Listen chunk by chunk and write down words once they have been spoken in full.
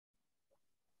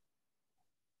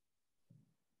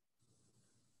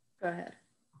Go ahead.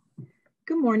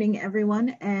 Good morning,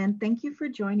 everyone, and thank you for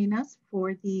joining us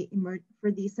for the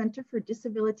Center for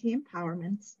Disability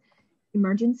Empowerment's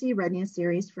Emergency Readiness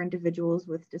Series for Individuals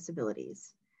with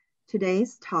Disabilities.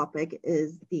 Today's topic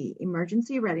is the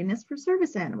emergency readiness for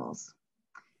service animals.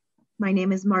 My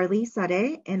name is Marley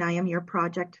Sade, and I am your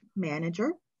project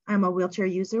manager. I'm a wheelchair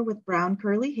user with brown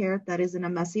curly hair that is in a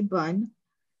messy bun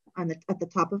at the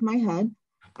top of my head.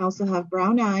 I also have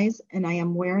brown eyes, and I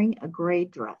am wearing a gray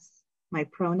dress. My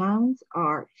pronouns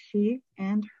are she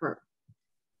and her.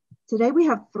 Today we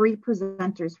have 3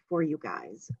 presenters for you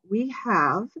guys. We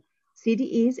have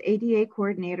CDE's ADA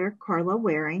coordinator, Carla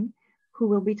Waring, who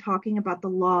will be talking about the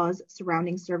laws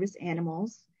surrounding service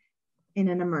animals in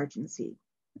an emergency.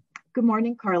 Good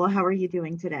morning, Carla. How are you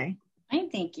doing today? Fine,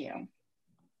 thank you.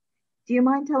 Do you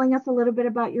mind telling us a little bit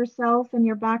about yourself and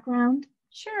your background?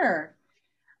 Sure.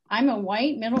 I'm a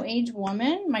white middle-aged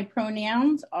woman. My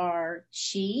pronouns are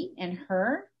she and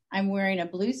her. I'm wearing a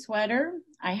blue sweater.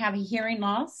 I have a hearing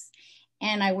loss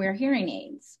and I wear hearing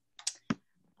aids.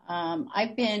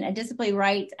 I've been a disability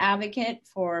rights advocate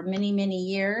for many, many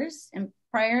years. And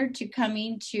prior to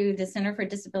coming to the Center for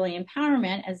Disability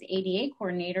Empowerment as the ADA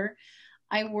coordinator,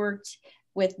 I worked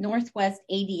with Northwest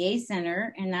ADA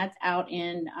Center, and that's out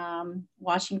in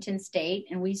Washington State.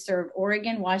 And we served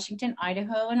Oregon, Washington,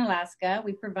 Idaho, and Alaska.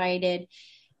 We provided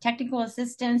technical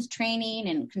assistance, training,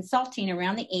 and consulting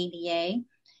around the ADA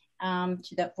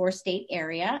to the 4-state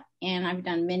area. And I've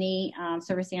done many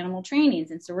service animal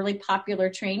trainings. It's a really popular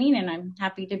training, and I'm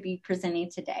happy to be presenting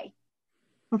today.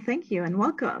 Well, thank you and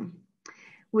welcome.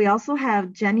 We also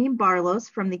have Jenny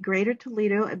Barlos from the Greater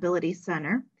Toledo Ability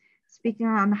Center, speaking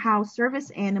on how service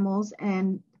animals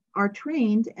are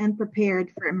trained and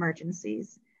prepared for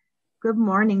emergencies. Good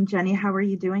morning, Jenny. How are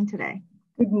you doing today?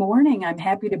 Good morning. I'm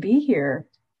happy to be here.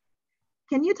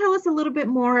 Can you tell us a little bit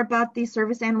more about the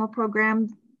service animal program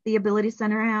the Ability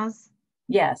Center has?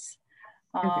 Yes.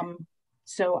 Okay.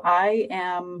 So I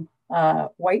am a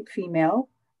white female,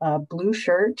 blue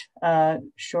shirt,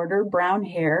 shorter brown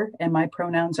hair, and my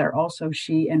pronouns are also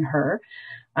she and her.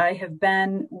 I have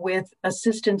been with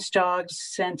assistance dogs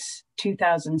since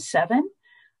 2007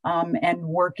 and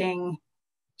working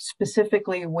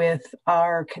specifically with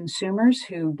our consumers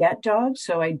who get dogs.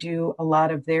 So I do a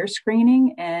lot of their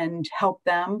screening and help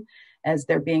them as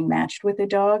they're being matched with a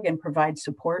dog and provide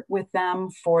support with them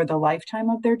for the lifetime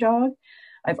of their dog.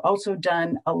 I've also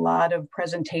done a lot of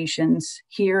presentations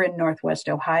here in Northwest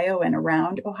Ohio and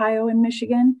around Ohio and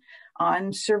Michigan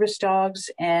on service dogs,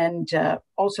 and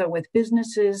also with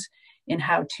businesses in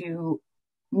how to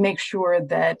make sure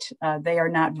that they are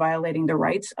not violating the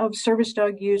rights of service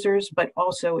dog users, but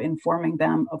also informing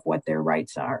them of what their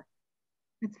rights are.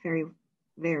 That's very,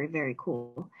 very, very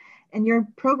cool. And your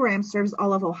program serves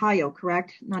all of Ohio,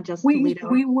 correct? Not just Toledo?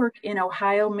 We work in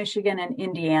Ohio, Michigan, and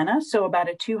Indiana, so about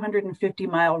a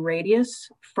 250-mile radius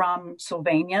from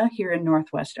Sylvania here in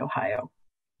Northwest Ohio.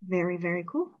 Very, very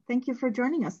cool. Thank you for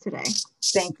joining us today.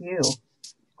 Thank you.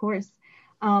 Of course.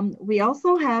 We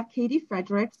also have Katie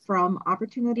Fredrick from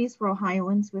Opportunities for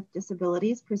Ohioans with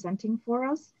Disabilities presenting for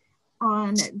us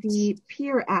on the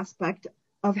peer aspect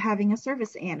of having a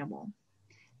service animal.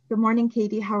 Good morning,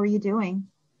 Katie. How are you doing?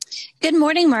 Good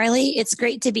morning, Marley. It's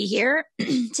great to be here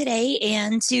today,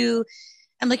 and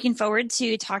I'm looking forward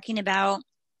to talking about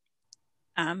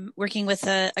working with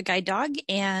a guide dog,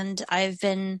 and I've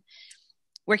been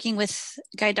working with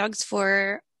guide dogs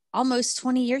for almost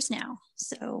 20 years now.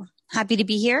 So happy to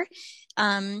be here.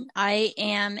 I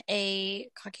am a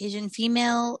Caucasian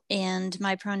female and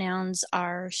my pronouns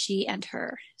are she and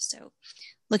her. So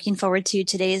looking forward to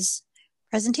today's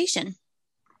presentation.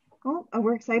 Well,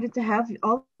 we're excited to have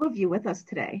all of you with us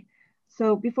today.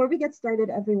 So before we get started,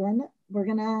 everyone, we're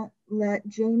gonna let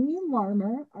Jamie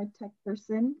Larmer, our tech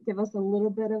person, give us a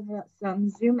little bit of some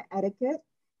Zoom etiquette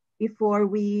before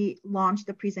we launch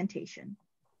the presentation.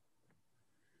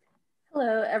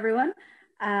 Hello, everyone.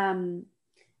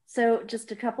 So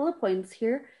just a couple of points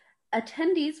here.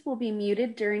 Attendees will be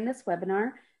muted during this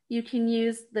webinar. You can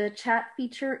use the chat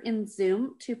feature in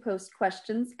Zoom to post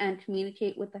questions and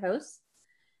communicate with the hosts.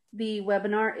 The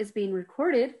webinar is being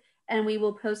recorded and we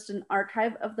will post an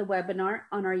archive of the webinar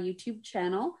on our YouTube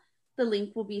channel. The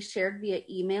link will be shared via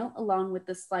email along with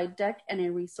the slide deck and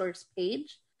a resource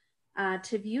page.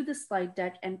 To view the slide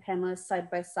deck and panelists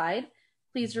side by side,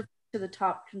 please refer to the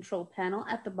top control panel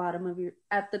at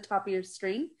the top of your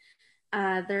screen.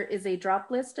 There is a drop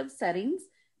list of settings.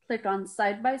 Click on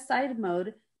side by side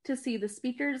mode to see the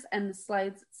speakers and the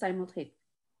slides simultaneously.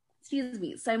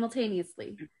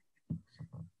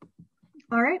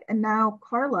 All right, and now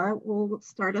Carla will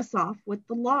start us off with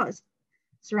the laws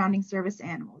surrounding service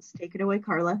animals. Take it away,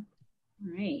 Carla.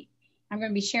 All right. I'm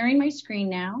going to be sharing my screen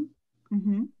now.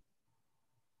 Mm-hmm.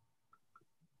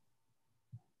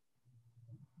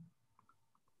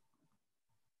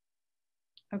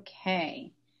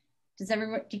 Okay.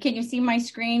 Can you see my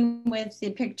screen with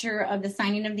the picture of the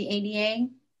signing of the ADA?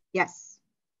 Yes.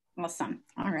 Awesome.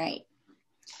 All right.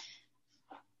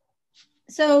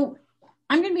 So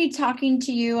I'm going to be talking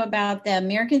to you about the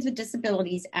Americans with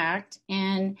Disabilities Act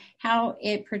and how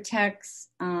it protects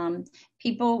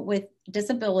people with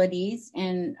disabilities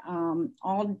in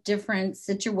all different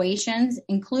situations,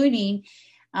 including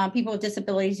people with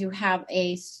disabilities who have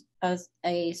a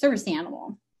service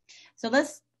animal. So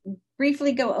let's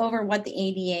briefly go over what the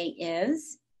ADA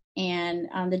is and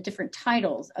the different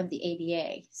titles of the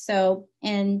ADA. So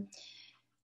in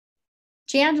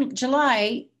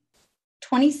July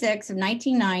 26 of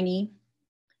 1990,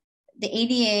 the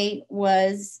ADA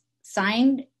was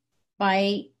signed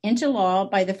into law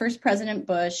by the first President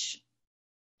Bush,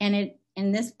 and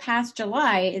in this past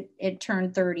July it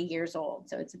turned 30 years old.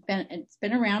 So it's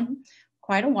been around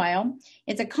quite a while.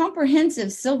 It's a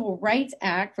comprehensive civil rights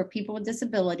act for people with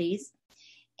disabilities,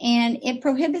 and it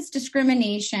prohibits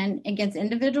discrimination against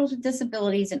individuals with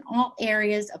disabilities in all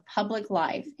areas of public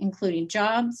life, including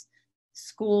jobs,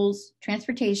 schools,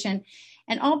 transportation,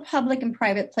 and all public and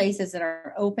private places that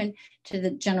are open to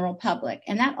the general public.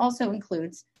 And that also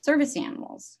includes service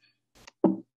animals.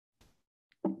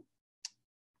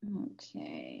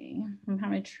 Okay,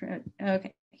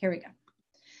 okay, here we go.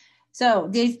 So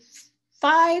these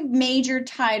 5 major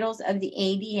titles of the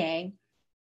ADA,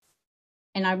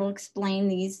 and I will explain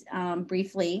these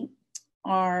briefly,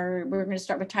 we're going to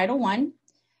start with Title 1.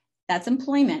 That's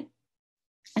employment.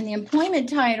 And the employment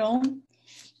title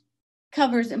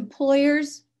covers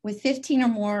employers with 15 or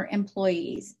more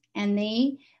employees, and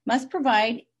they must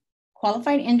provide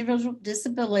qualified individual with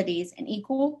disabilities and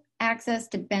equal access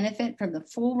to benefit from the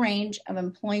full range of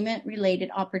employment-related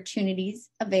opportunities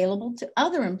available to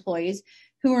other employees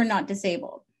who are not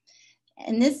disabled.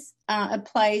 And this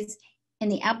applies in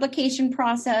the application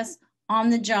process, on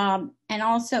the job, and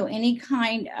also any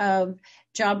kind of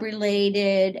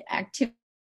job-related activities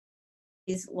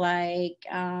like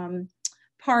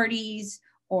parties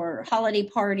or holiday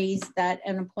parties that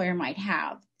an employer might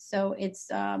have. So it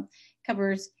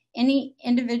covers any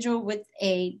individual with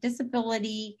a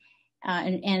disability,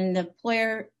 and the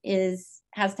employer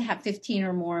has to have 15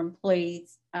 or more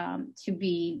employees to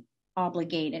be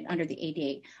obligated under the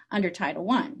ADA under Title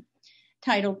I.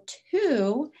 Title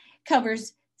II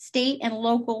covers state and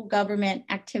local government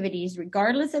activities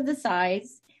regardless of the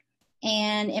size,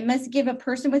 and it must give a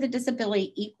person with a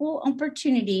disability equal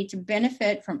opportunity to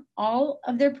benefit from all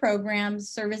of their programs,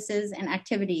 services, and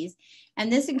activities.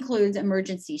 And this includes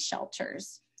emergency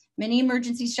shelters. Many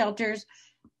emergency shelters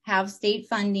have state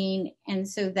funding, and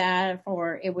so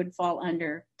therefore it would fall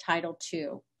under Title II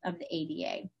of the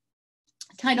ADA.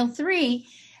 Title III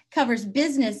covers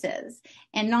businesses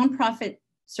and nonprofit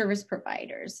service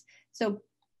providers. So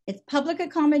its public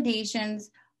accommodations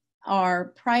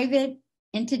are private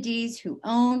entities who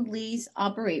own, lease,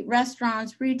 operate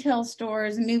restaurants, retail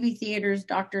stores, movie theaters,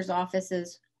 doctors'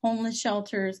 offices, homeless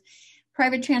shelters,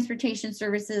 private transportation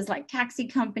services like taxi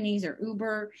companies or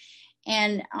Uber.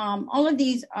 And all of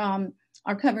these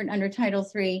are covered under Title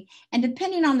III. And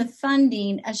depending on the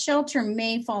funding, a shelter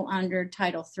may fall under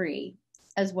Title III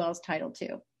as well as Title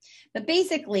II. But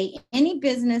basically, any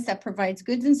business that provides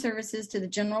goods and services to the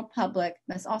general public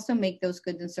must also make those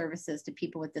goods and services to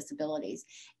people with disabilities,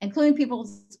 including people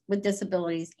with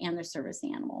disabilities and their service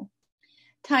animal.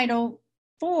 Title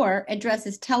IV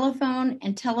addresses telephone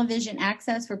and television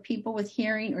access for people with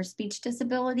hearing or speech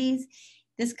disabilities.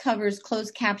 This covers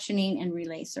closed captioning and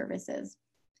relay services.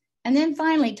 And then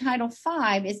finally, Title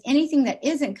V is anything that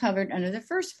isn't covered under the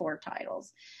first 4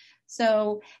 titles.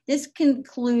 So this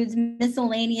concludes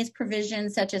miscellaneous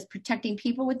provisions such as protecting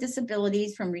people with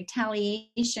disabilities from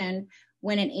retaliation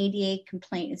when an ADA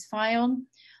complaint is filed.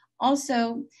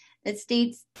 Also, that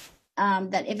states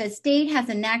that if a state has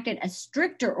enacted a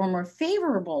stricter or more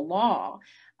favorable law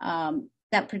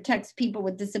that protects people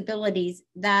with disabilities,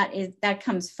 that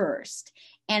comes first.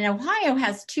 And Ohio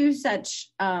has 2 such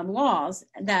laws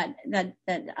that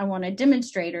I want to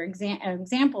demonstrate or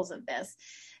examples of this.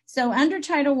 So under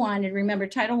Title I, and remember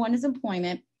Title I is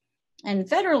employment, and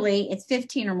federally it's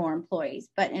 15 or more employees.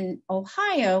 But in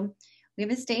Ohio, we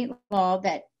have a state law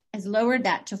that has lowered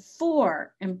that to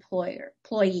 4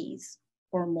 employees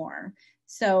or more.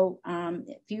 So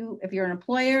if you're an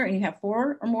employer and you have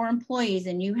 4 or more employees,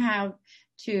 and you have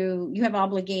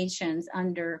obligations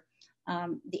under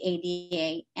the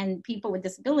ADA, and people with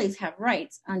disabilities have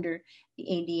rights under the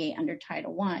ADA under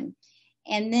Title I.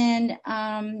 And then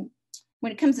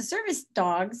when it comes to service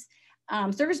dogs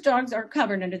are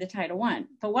covered under the Title I.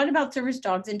 But what about service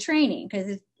dogs in training?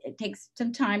 Because it takes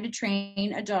some time to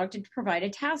train a dog to provide a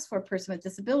task for a person with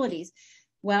disabilities.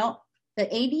 Well, the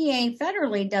ADA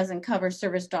federally doesn't cover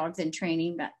service dogs in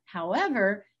training, but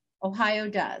however, Ohio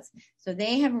does. So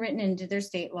they have written into their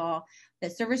state law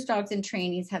that service dogs in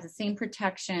trainings have the same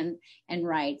protection and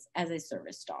rights as a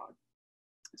service dog.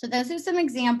 So those are some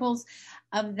examples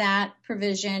of that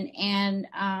provision, and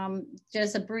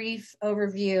just a brief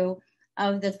overview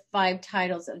of the 5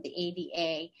 titles of the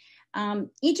ADA.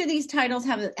 Each of these titles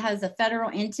has a federal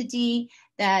entity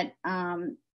that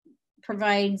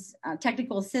provides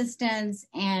technical assistance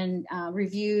and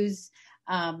reviews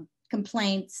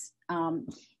complaints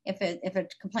if a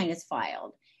complaint is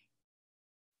filed.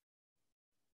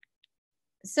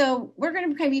 So we're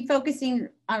going to be focusing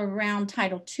around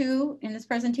Title II in this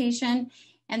presentation.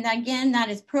 And again, that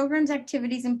is programs,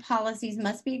 activities, and policies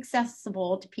must be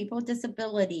accessible to people with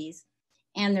disabilities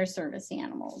and their service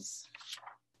animals.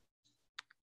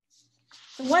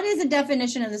 So what is the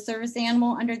definition of the service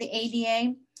animal under the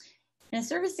ADA? And a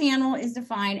service animal is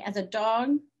defined as a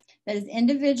dog that is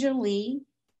individually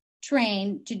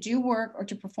trained to do work or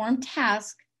to perform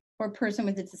tasks for a person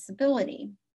with a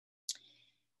disability.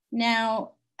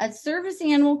 Now, a service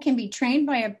animal can be trained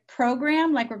by a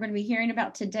program like we're going to be hearing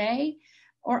about today,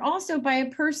 or also by a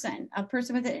person. A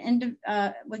person with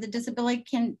a disability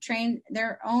can train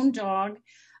their own dog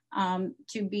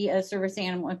to be a service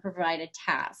animal and provide a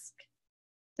task.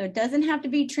 So it doesn't have to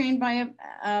be trained by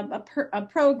a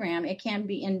program. It can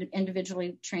be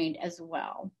individually trained as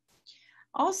well.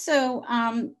 Also,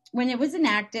 when it was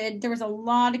enacted, there was a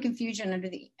lot of confusion under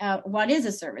the what is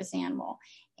a service animal,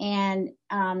 and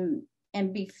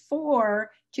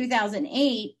before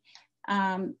 2008,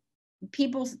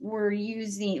 people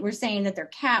were saying that their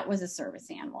cat was a service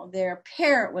animal, their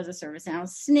parrot was a service animal,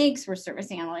 snakes were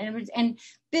service animal, and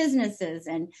businesses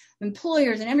and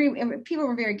employers and people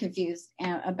were very confused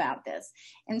about this.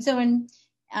 And so in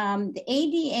the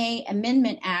ADA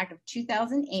Amendment Act of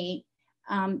 2008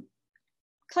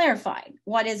 clarified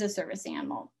what is a service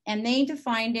animal, and they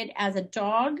defined it as a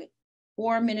dog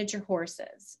or miniature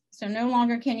horses. So no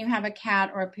longer can you have a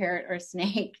cat or a parrot or a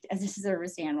snake as a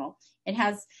service animal. It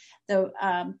has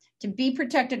to be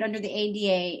protected under the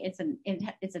ADA.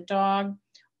 It's a dog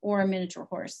or a miniature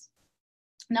horse.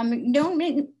 Now,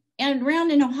 and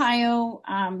around in Ohio,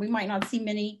 we might not see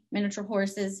many miniature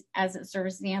horses as a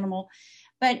service animal,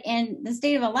 but in the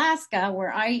state of Alaska,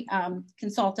 where I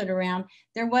consulted around,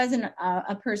 there was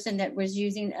a person that was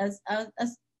using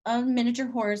a miniature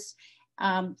horse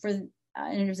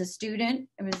and it was a student.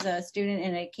 It was a student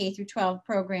in a K through 12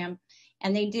 program,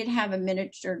 and they did have a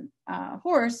miniature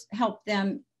horse help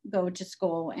them go to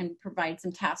school and provide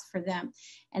some tasks for them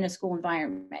in a school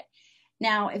environment.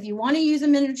 Now, if you want to use a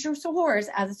miniature horse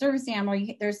as a service animal,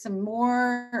 there's some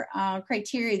more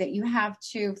criteria that you have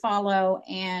to follow,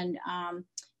 and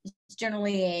it's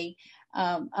generally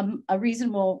a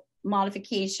reasonable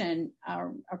modification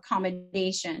or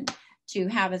accommodation to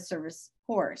have a service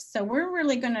horse. So we're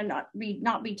really going to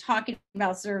not be talking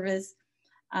about service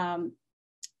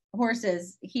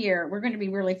horses here. We're going to be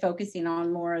really focusing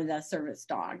on more of the service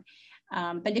dog.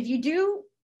 But if you do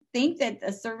think that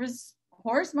a service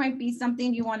horse might be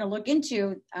something you want to look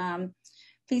into,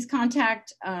 please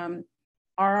contact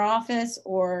our office,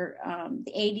 or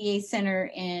the ADA Center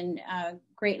in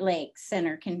Great Lakes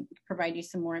Center can provide you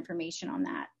some more information on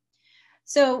that.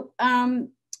 So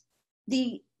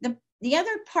the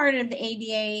other part of the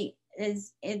ADA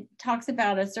is it talks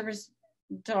about a service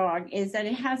dog is that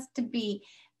it has to be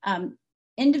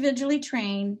individually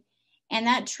trained, and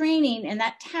that training and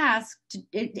that task,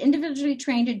 individually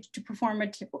trained to perform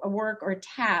a work or a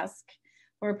task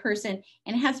for a person,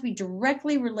 and it has to be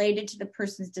directly related to the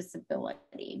person's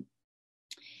disability.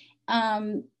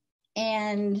 And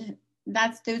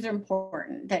those are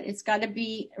important, that it's got to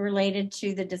be related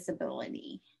to the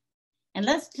disability. And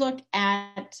let's look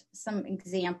at some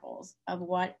examples of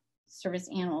what service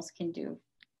animals can do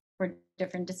for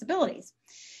different disabilities.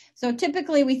 So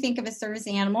typically we think of a service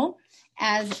animal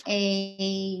as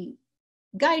a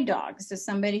guide dog. So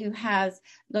somebody who has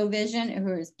low vision,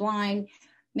 who is blind,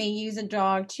 may use a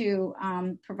dog to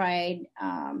provide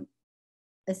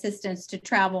assistance to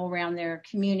travel around their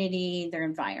community, their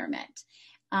environment.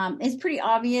 It's pretty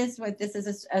obvious what this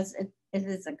is.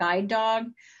 Is a guide dog.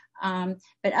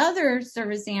 But other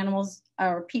service animals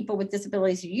or people with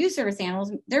disabilities who use service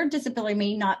animals, their disability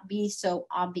may not be so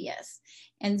obvious.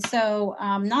 And so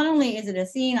not only is it a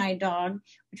seeing eye dog,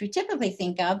 which we typically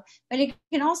think of, but it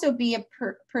can also be a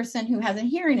person who has a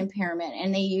hearing impairment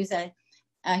and they use a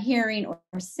hearing or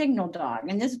signal dog.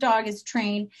 And this dog is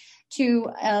trained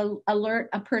to alert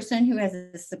a person who has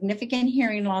a significant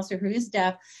hearing loss or who is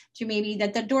deaf to maybe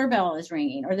that the doorbell is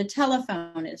ringing or the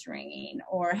telephone is ringing,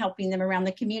 or helping them around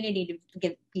the community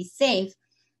to be safe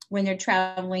when they're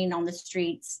traveling on the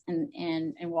streets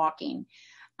and walking.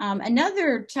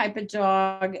 Another type of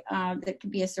dog that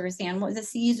could be a service animal is a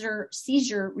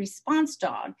seizure response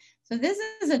dog. So this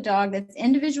is a dog that's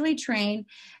individually trained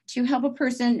to help a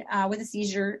person with a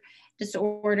seizure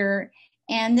disorder.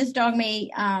 And this dog may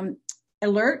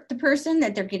alert the person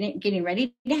that they're getting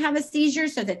ready to have a seizure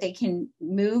so that they can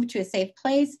move to a safe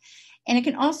place. And it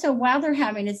can also, while they're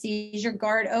having a seizure,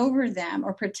 guard over them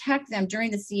or protect them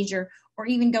during the seizure, or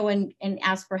even go in and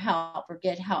ask for help or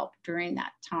get help during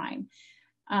that time.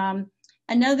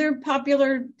 Another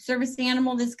popular service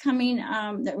animal that's coming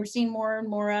that we're seeing more and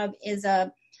more of is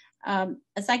a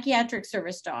psychiatric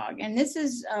service dog. And this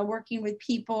is working with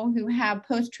people who have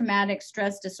post-traumatic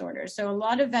stress disorder. So a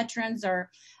lot of veterans are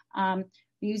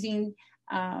using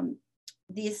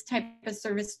this type of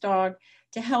service dog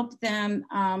to help them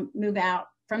move out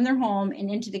from their home and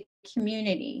into the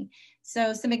community.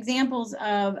 So some examples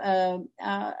of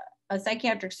a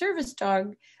psychiatric service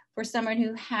dog for someone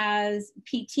who has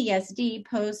PTSD,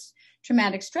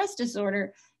 post-traumatic stress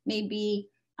disorder, may be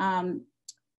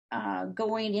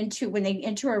going into, when they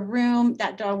enter a room,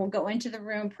 that dog will go into the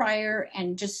room prior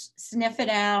and just sniff it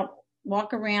out,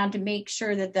 walk around to make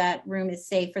sure that that room is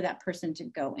safe for that person to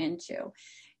go into.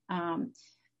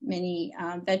 Many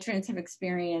veterans have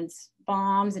experienced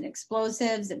bombs and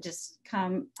explosives that just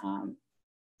come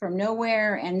from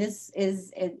nowhere, and this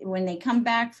is when they come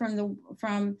back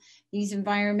from these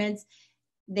environments,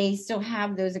 they still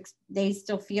have those, they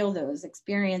still feel those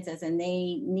experiences, and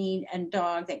they need a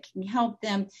dog that can help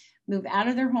them move out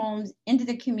of their homes into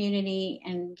the community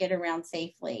and get around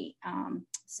safely.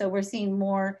 So we're seeing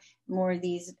more of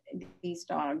these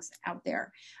dogs out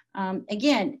there.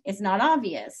 Again, it's not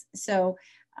obvious, so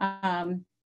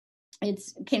it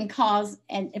can cause,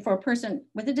 and for a person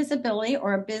with a disability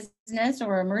or a business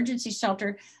or emergency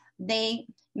shelter, they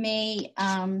may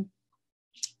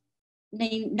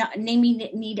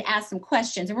need to ask some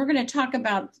questions. And we're going to talk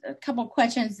about a couple of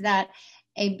questions that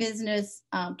a business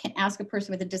can ask a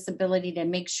person with a disability to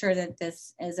make sure that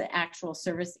this is an actual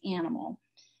service animal.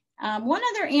 One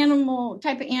other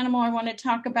type of animal I want to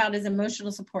talk about is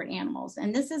emotional support animals.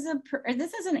 And this is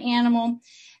an animal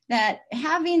that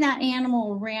having that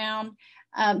animal around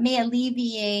may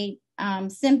alleviate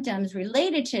symptoms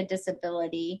related to a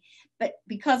disability, but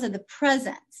because of the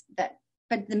presence, but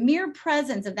the mere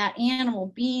presence of that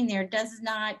animal being there does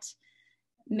not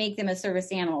make them a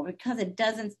service animal, because it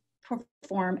doesn't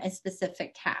perform a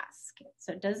specific task.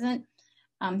 So it doesn't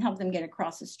help them get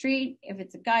across the street if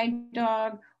it's a guide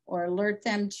dog, or alert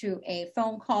them to a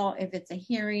phone call if it's a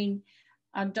hearing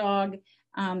dog.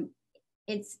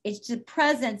 It's the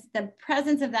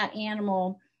presence of that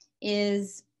animal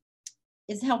is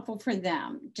helpful for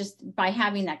them, just by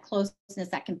having that closeness,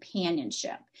 that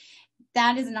companionship.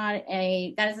 That is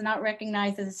not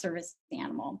recognized as a service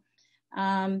animal,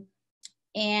 and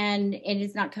it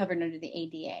is not covered under the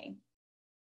ADA.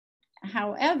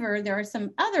 However, there are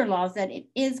some other laws that it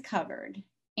is covered.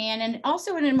 And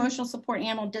also an emotional support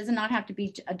animal does not have to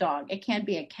be a dog. It can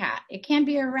be a cat. It can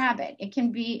be a rabbit. It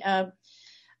can be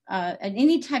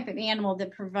any type of animal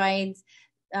that provides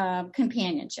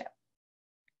companionship.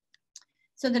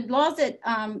 So the laws that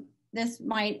this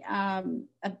might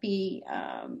be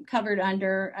covered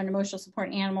under an emotional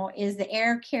support animal is the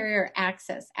Air Carrier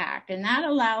Access Act. And that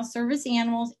allows service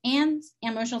animals and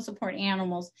emotional support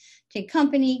animals to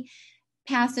accompany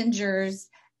passengers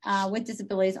with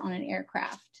disabilities on an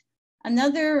aircraft.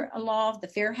 Another law, the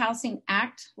Fair Housing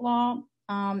Act law,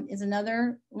 is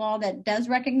another law that does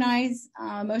recognize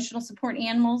emotional support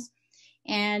animals.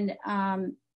 And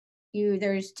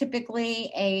there's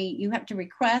typically you have to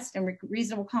request a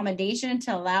reasonable accommodation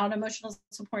to allow an emotional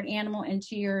support animal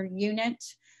into your unit.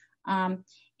 And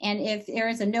if there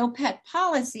is a no pet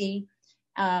policy,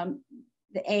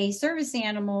 a service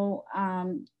animal,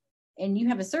 and you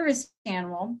have a service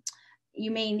animal, you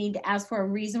may need to ask for a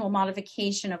reasonable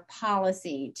modification of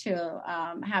policy to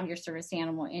have your service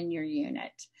animal in your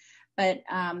unit. But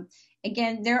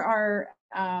again, there are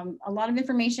a lot of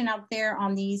information out there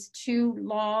on these two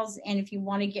laws. And if you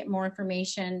want to get more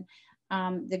information,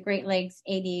 the Great Lakes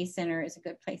ADA Center is a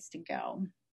good place to go.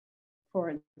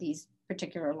 for these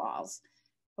particular laws.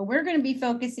 But we're going to be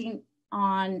focusing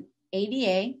on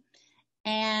ADA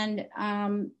and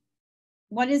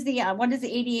what does the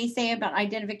ADA say about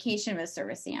identification of a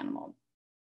service animal?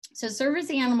 So service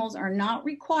animals are not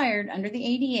required under the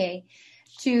ADA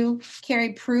to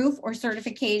carry proof or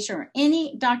certification or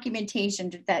any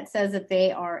documentation that says that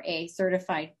they are a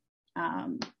certified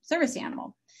service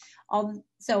animal.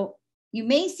 So you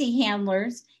may see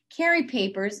handlers carry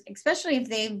papers, especially if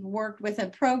they've worked with a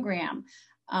program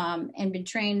and been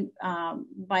trained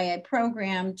by a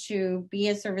program to be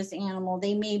a service animal.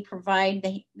 They may provide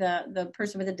the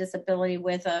person with a disability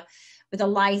with a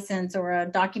license or a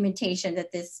documentation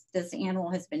that this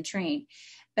animal has been trained.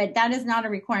 But that is not a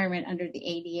requirement under the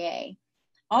ADA.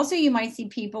 Also, you might see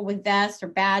people with vests or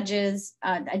badges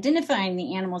identifying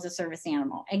the animal as a service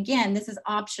animal. Again, this is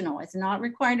optional. It's not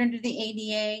required under the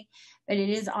ADA, but it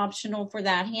is optional for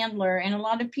that handler. And a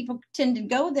lot of people tend to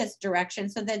go this direction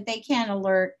so that they can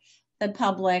alert the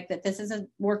public that this is a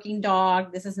working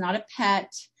dog, this is not a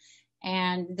pet,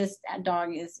 and this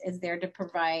dog is there to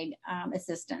provide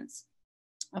assistance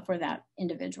for that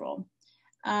individual.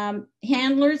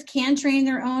 Handlers can train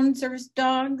their own service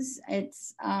dogs.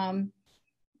 It's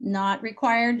not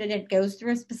required that it goes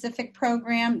through a specific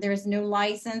program. There's no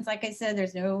license, like I said,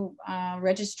 there's no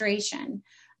registration.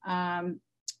 And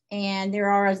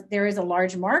there is a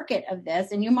large market of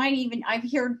this. And you might even,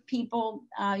 I've heard people,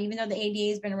 even though the ADA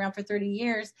has been around for 30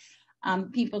 years,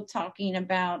 people talking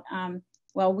about,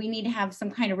 well, we need to have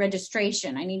some kind of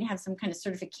registration. I need to have some kind of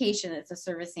certification that's a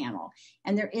service animal.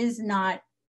 And there is not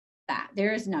that.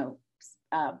 There is no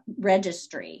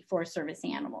registry for service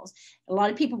animals. A lot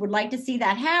of people would like to see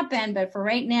that happen, but for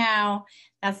right now,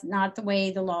 that's not the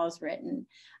way the law is written.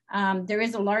 There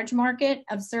is a large market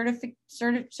of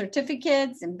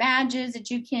certificates and badges that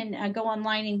you can go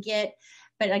online and get,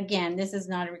 but again, this is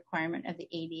not a requirement of the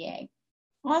ADA.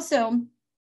 Also,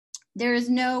 there is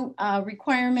no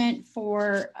requirement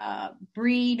for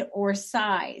breed or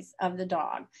size of the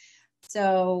dog.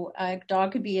 So a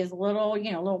dog could be as little, a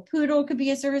little poodle could be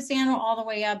a service animal all the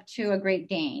way up to a Great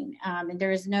Dane. And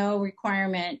there is no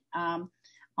requirement on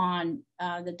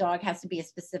the dog has to be a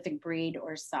specific breed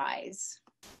or size.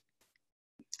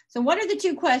 So what are the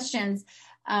two questions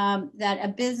that a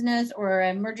business or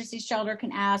an emergency shelter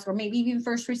can ask, or maybe even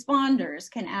first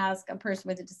responders can ask a person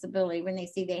with a disability when they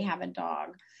see they have a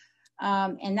dog?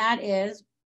 And that is,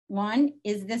 one,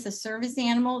 is this a service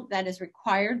animal that is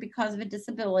required because of a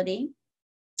disability?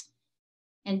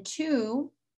 And two,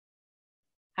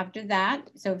 after that,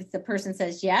 so if the person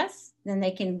says yes, then they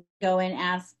can go and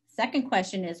ask. Second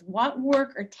question is, what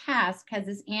work or task has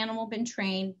this animal been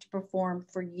trained to perform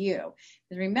for you?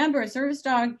 Because remember, a service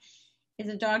dog is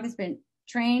a dog that's been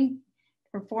trained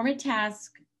to perform a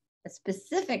task, a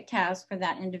specific task for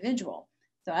that individual.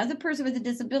 So as a person with a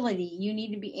disability, you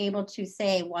need to be able to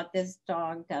say what this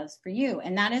dog does for you.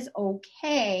 And that is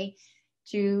okay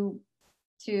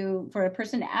for a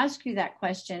person to ask you that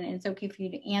question, and it's okay for you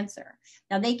to answer.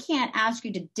 Now, they can't ask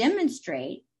you to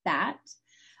demonstrate that,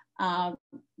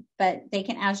 but they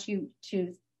can ask you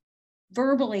to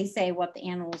verbally say what the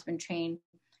animal has been trained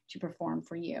to perform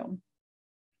for you.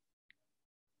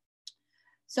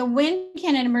 So when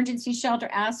can an emergency shelter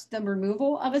ask the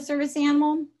removal of a service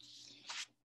animal?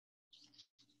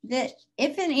 That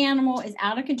if an animal is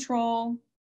out of control,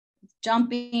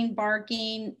 jumping,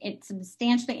 barking, it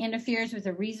substantially interferes with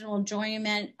the reasonable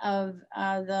enjoyment of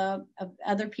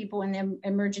other people in the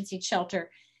emergency shelter,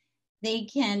 they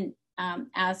can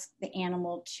ask the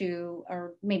animal to,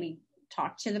 or maybe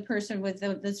talk to the person with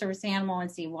the service animal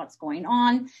and see what's going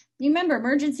on. Remember,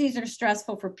 emergencies are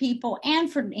stressful for people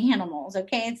and for animals,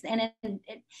 okay?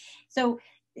 So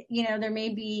there may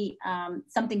be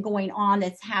something going on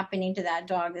that's happening to that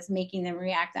dog that's making them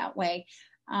react that way.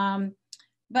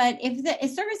 But if a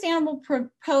service animal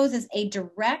poses a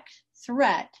direct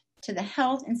threat to the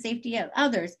health and safety of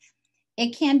others,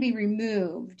 it can be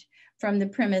removed from the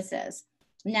premises.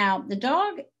 Now, the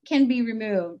dog can be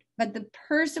removed, but the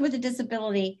person with a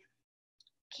disability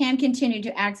can continue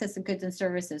to access the goods and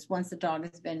services once the dog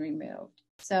has been removed.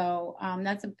 So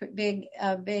that's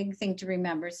a big thing to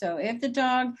remember. So if the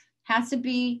dog has to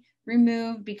be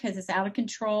removed because it's out of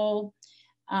control,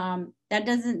 that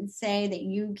doesn't say that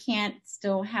you can't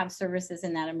still have services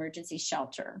in that emergency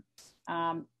shelter.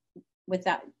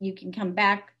 You can come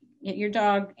back, get your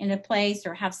dog in a place,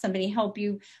 or have somebody help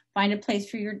you find a place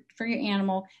for your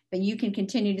animal, but you can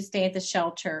continue to stay at the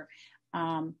shelter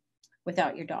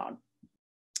without your dog.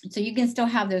 So you can still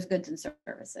have those goods and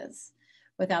services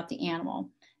without the animal.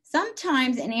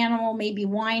 Sometimes an animal may be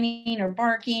whining or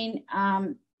barking,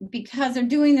 because they're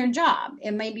doing their job.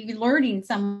 It may be alerting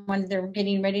someone they're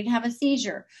getting ready to have a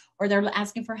seizure, or they're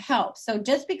asking for help. So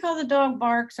just because a dog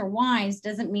barks or whines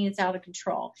doesn't mean it's out of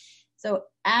control. So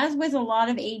as with a lot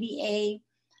of ADA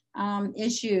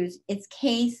issues, it's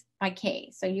case by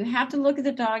case. So you have to look at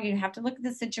the dog, you have to look at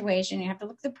the situation, you have to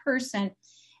look at the person,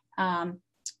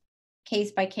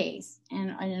 case by case,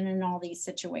 and in all these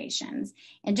situations.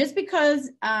 And just because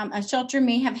a shelter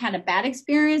may have had a bad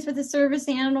experience with a service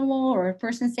animal, or a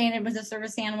person saying it was a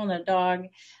service animal and the dog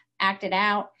acted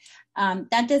out,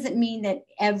 that doesn't mean that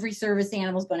every service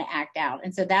animal is going to act out.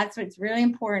 And so that's what's really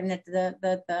important, that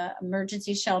the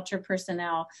emergency shelter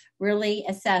personnel really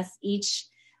assess each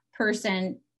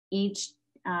person, each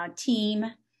team,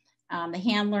 the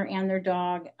handler and their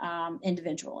dog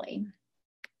individually.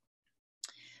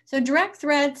 So direct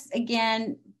threats,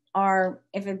 again, are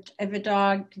if a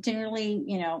dog continually,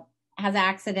 has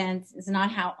accidents, is not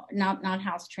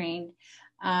house trained,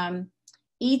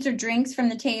 eats or drinks from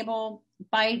the table,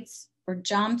 bites or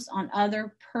jumps on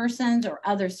other persons or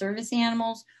other service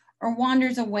animals, or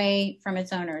wanders away from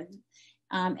its owner.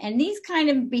 And these kind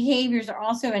of behaviors are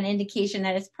also an indication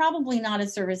that it's probably not a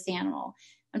service animal.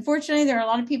 Unfortunately, there are a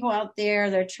lot of people out there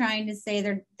that are trying to say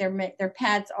their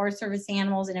pets are service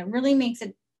animals, and it really makes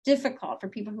it difficult for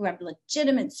people who have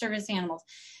legitimate service animals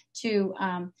to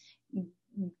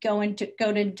go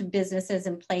into businesses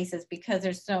and places, because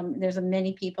there's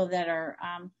many people that are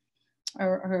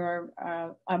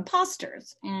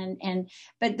imposters.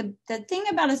 But the thing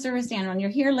about a service animal, and you'll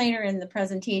hear later in the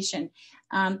presentation,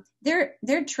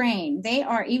 they're trained. They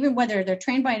are, even whether they're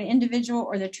trained by an individual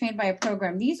or they're trained by a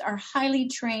program, these are highly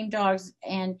trained dogs,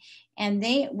 and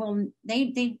they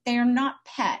are not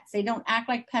pets. They don't act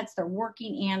like pets. They're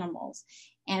working animals.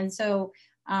 And so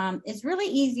it's really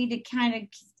easy to kind of,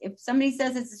 if somebody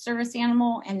says it's a service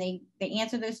animal and they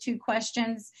answer those two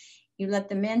questions, you let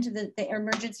them into the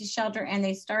emergency shelter and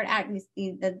they start acting,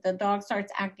 the dog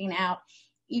starts acting out,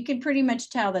 you can pretty much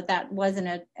tell that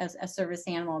wasn't a service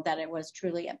animal, that it was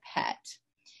truly a pet.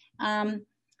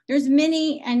 There's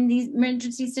many, in these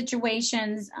emergency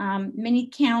situations, many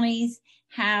counties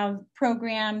have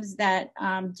programs that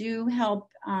do help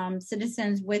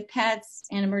citizens with pets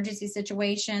in emergency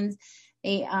situations.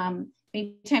 They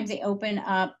many times they open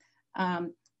up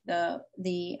the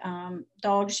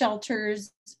dog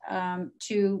shelters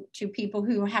to people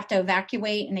who have to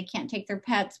evacuate and they can't take their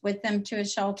pets with them to a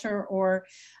shelter, or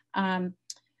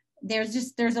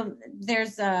there's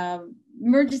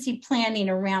emergency planning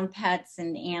around pets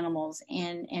and animals,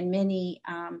 and many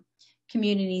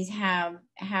communities have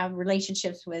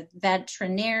relationships with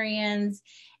veterinarians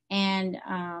and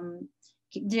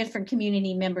different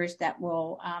community members that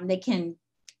will they can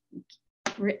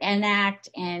enact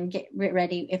and get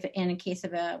ready if in a case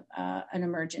of an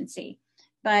emergency.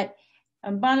 But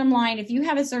bottom line, if you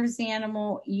have a service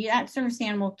animal, that service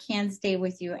animal can stay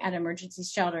with you at an emergency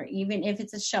shelter, even if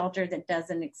it's a shelter that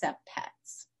doesn't accept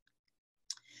pets.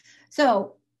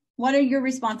 So what are your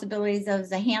responsibilities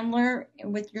as a handler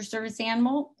with your service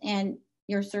animal? And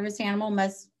your service animal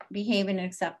must behave in an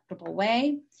acceptable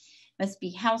way, must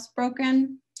be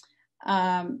housebroken.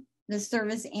 The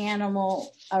service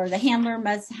animal or the handler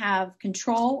must have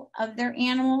control of their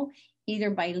animal, either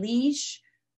by leash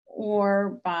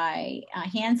or by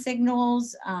hand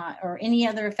signals or any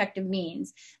other effective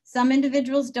means. Some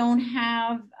individuals don't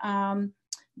have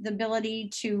the ability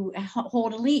to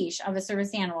hold a leash of a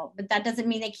service animal, but that doesn't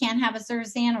mean they can't have a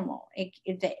service animal.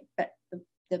 But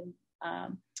the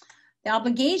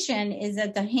obligation is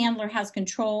that the handler has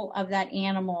control of that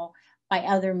animal by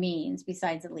other means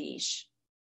besides a leash.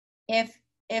 If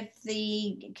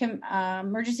the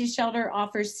emergency shelter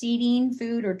offers seating,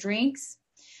 food, or drinks,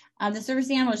 the service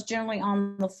animal is generally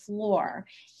on the floor.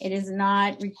 It is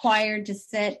not required to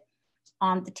sit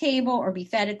on the table or be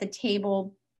fed at the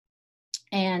table.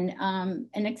 And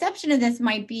an exception to this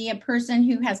might be a person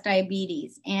who has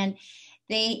diabetes, and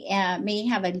they may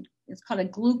have it's called a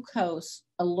glucose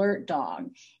alert dog.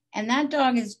 And that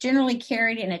dog is generally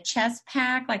carried in a chest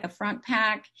pack, like a front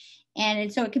pack.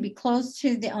 And so it could be close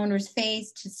to the owner's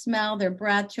face to smell their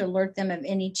breath to alert them of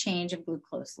any change of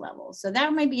glucose levels. So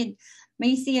that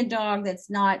may see a dog that's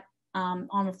not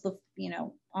on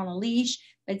a leash,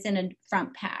 but it's in a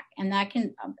front pack, and that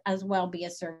can as well be a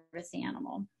service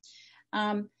animal.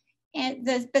 But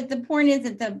the point is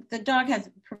that the dog has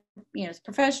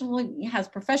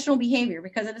professional behavior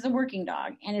because it is a working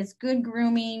dog, and it's good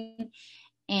grooming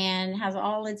and has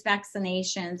all its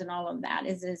vaccinations and all of that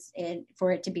is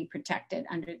for it to be protected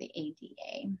under the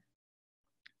ADA.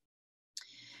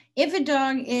 If a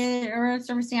dog or a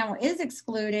service animal is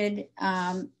excluded,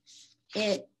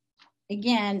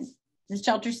 again, The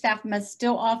shelter staff must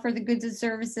still offer the goods and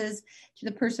services to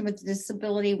the person with a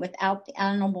disability without the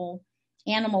animal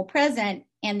present,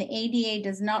 and the ADA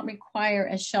does not require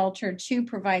a shelter to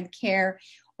provide care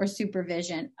or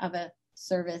supervision of a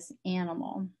service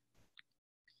animal.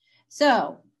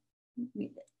 So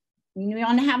we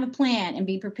want to have a plan and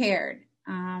be prepared.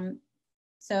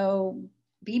 So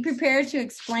be prepared to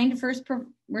explain to first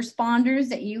responders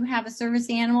that you have a service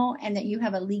animal and that you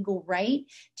have a legal right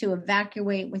to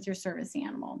evacuate with your service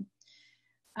animal.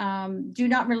 Do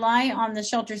not rely on the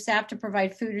shelter staff to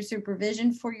provide food or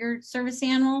supervision for your service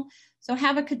animal. So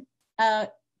have a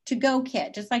to-go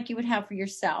kit, just like you would have for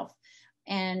yourself,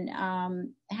 and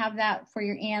have that for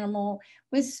your animal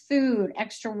with food,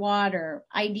 extra water,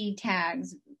 ID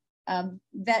tags,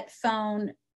 vet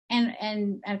phone,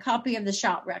 and a copy of the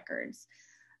shop records,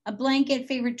 a blanket,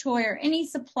 favorite toy, or any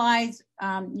supplies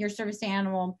your service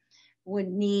animal would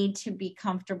need to be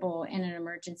comfortable in an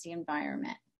emergency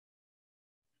environment.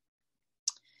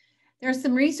 There are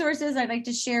some resources I'd like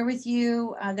to share with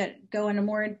you that go into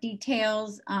more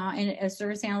details in a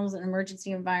service animals and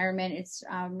emergency environment. It's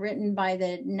written by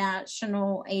the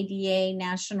National ADA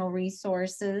National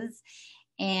Resources,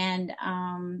 and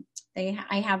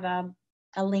I have a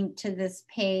link to this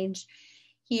page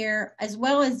here, as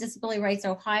well as Disability Rights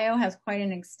Ohio has quite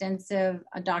an extensive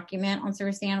document on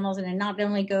service animals, and it not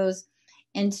only goes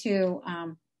into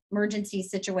emergency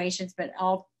situations, but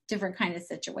all different kinds of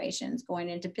situations, going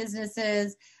into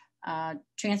businesses,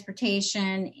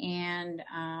 transportation, and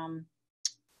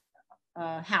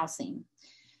housing.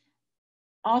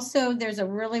 Also, there's a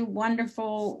really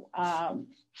wonderful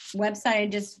website I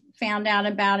just found out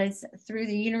about. It's through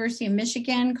the University of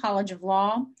Michigan College of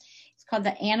Law. It's called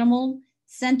the Animal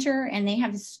Center, and they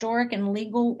have historic and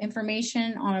legal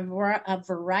information on a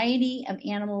variety of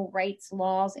animal rights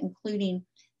laws, including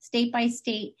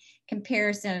state-by-state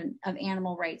comparison of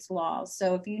animal rights laws.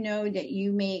 So if you know that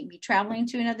you may be traveling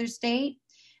to another state,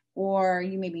 or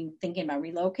you may be thinking about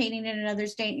relocating in another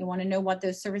state, and you want to know what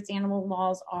those service animal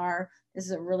laws are, this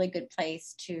is a really good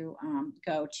place to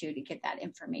go to get that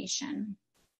information.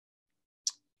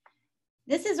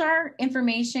 This is our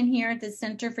information here at the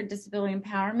Center for Disability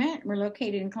Empowerment. We're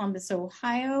located in Columbus,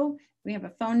 Ohio. We have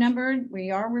a phone number.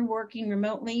 We're working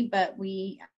remotely, but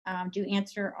we do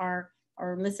answer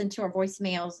or listen to our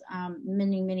voicemails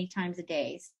many, many times a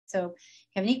day. So if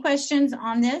you have any questions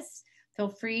on this, feel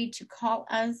free to call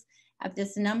us at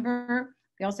this number.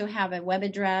 We also have a web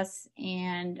address,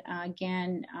 and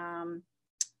again,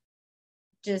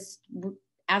 just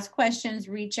ask questions,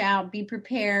 reach out, be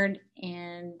prepared,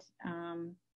 and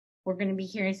we're going to be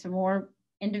hearing some more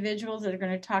individuals that are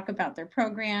going to talk about their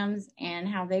programs and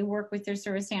how they work with their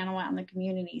service animal out in the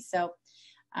community. So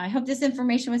I hope this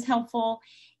information was helpful.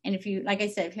 And if you, like I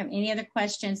said, if you have any other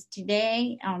questions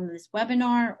today on this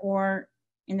webinar or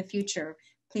in the future,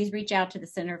 please reach out to the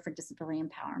Center for Disability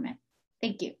Empowerment.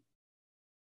 Thank you.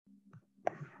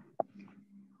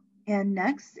 And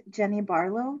next, Jenny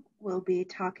Barlow will be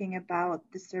talking about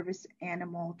the service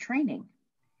animal training.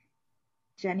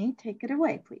 Jenny, take it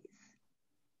away, please.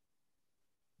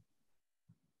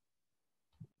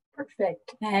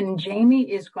 Perfect. And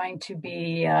Jamie is going to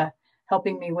be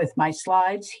helping me with my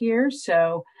slides here.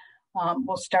 So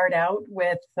we'll start out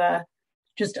with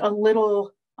just a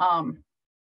little kind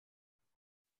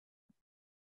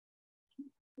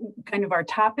of our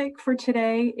topic for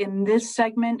today in this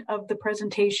segment of the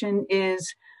presentation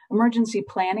is emergency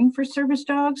planning for service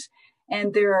dogs.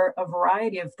 And there are a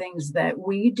variety of things that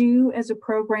we do as a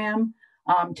program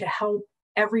to help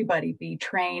everybody be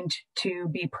trained to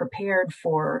be prepared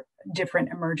for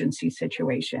different emergency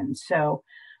situations. So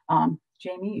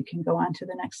Jamie, you can go on to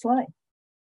the next slide.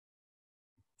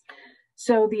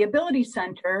 So the Ability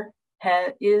Center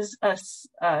is a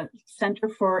center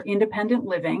for independent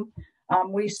living.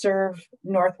 We serve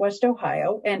Northwest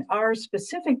Ohio, and our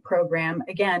specific program,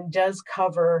 again, does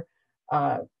cover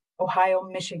Ohio,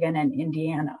 Michigan, and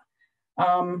Indiana.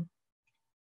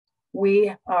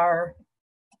 We are,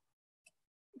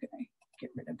 okay,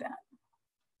 get rid of that.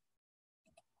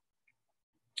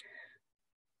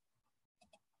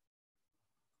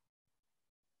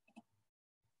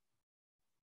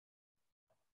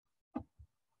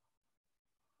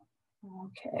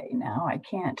 Okay, now I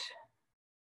can't.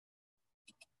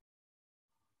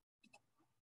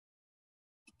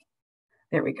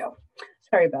 There we go.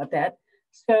 Sorry about that.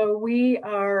 So we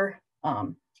are,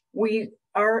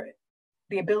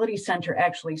 the Ability Center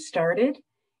actually started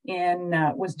in,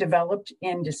 was developed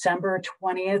in December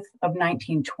 20th of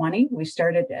 1920. We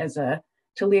started as a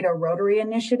Toledo Rotary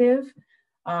initiative.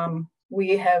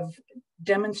 We have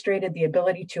demonstrated the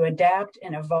ability to adapt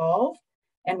and evolve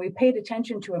And we paid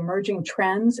attention to emerging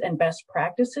trends and best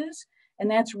practices. And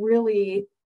that's really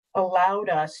allowed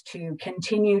us to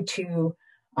continue to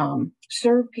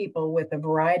serve people with a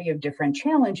variety of different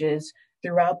challenges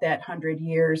throughout that 100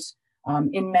 years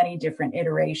in many different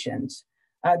iterations.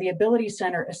 The Ability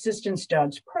Center Assistance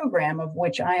Dogs program, of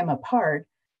which I am a part,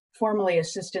 formerly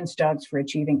Assistance Dogs for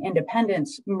Achieving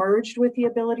Independence, merged with the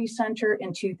Ability Center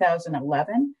in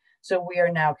 2011. So we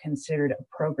are now considered a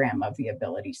program of the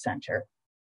Ability Center.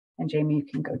 And Jamie, you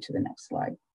can go to the next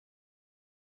slide.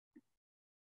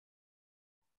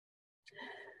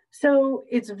 So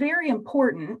it's very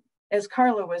important, as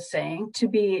Carla was saying, to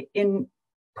be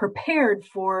prepared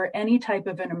for any type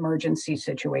of an emergency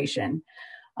situation.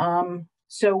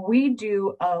 So we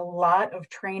do a lot of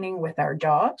training with our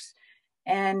dogs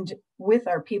and with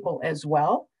our people as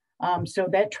well. So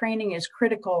that training is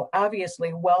critical,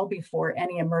 obviously, well before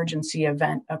any emergency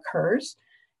event occurs.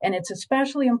 And it's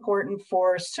especially important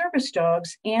for service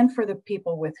dogs and for the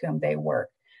people with whom they work,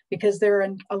 because there are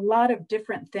a lot of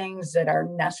different things that are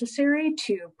necessary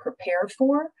to prepare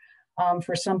for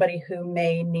somebody who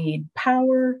may need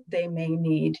power, they may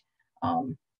need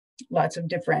lots of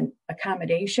different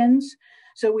accommodations.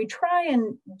 So we try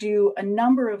and do a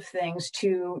number of things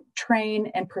to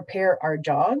train and prepare our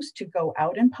dogs to go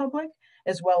out in public,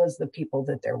 as well as the people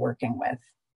that they're working with.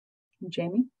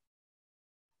 Jamie?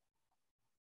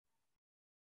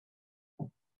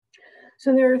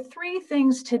 So there are three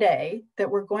things today that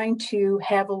we're going to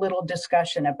have a little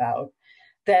discussion about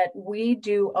that we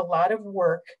do a lot of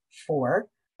work for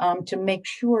to make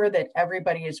sure that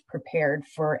everybody is prepared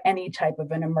for any type of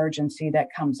an emergency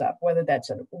that comes up, whether that's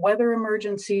a weather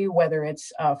emergency, whether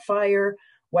it's a fire,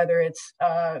 whether it's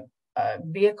a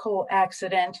vehicle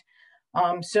accident.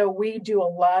 So we do a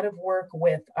lot of work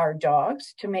with our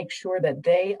dogs to make sure that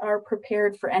they are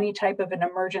prepared for any type of an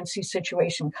emergency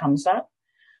situation comes up.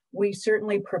 We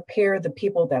certainly prepare the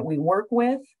people that we work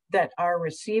with that are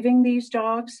receiving these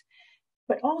dogs,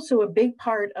 but also a big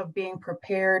part of being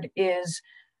prepared is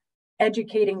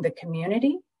educating the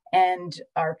community and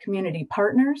our community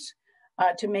partners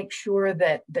to make sure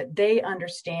that they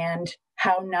understand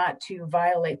how not to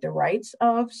violate the rights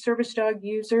of service dog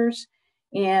users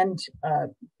and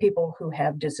people who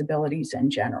have disabilities in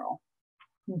general.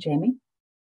 Jamie?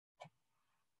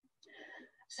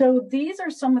 So these are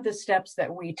some of the steps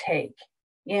that we take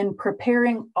in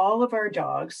preparing all of our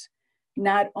dogs,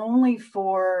 not only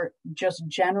for just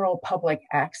general public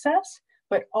access,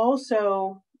 but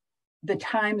also the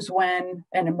times when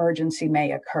an emergency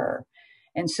may occur.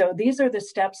 And so these are the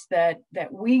steps that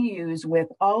we use with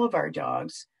all of our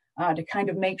dogs to kind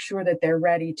of make sure that they're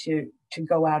ready to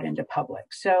go out into public.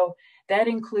 So that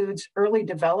includes early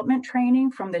development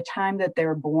training from the time that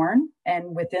they're born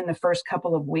and within the first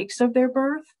couple of weeks of their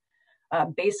birth,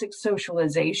 basic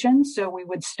socialization. So we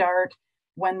would start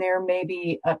when they're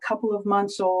maybe a couple of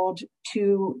months old,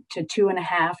 2 to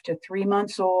 2.5 to 3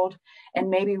 months old, and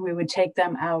maybe we would take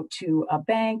them out to a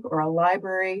bank or a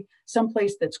library,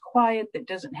 someplace that's quiet, that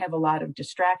doesn't have a lot of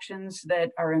distractions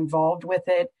that are involved with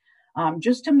it,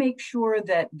 just to make sure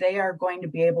that they are going to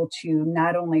be able to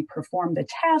not only perform the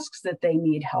tasks that they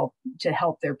need help to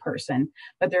help their person,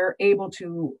 but they're able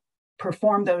to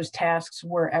perform those tasks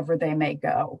wherever they may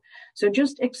go. So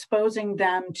just exposing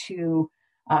them to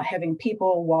having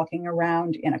people walking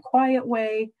around in a quiet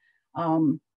way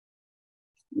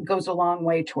goes a long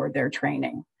way toward their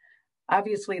training.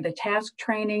 Obviously, the task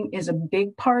training is a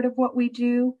big part of what we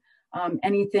do.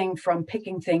 Anything from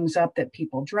picking things up that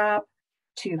people drop,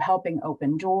 to helping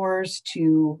open doors,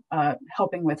 to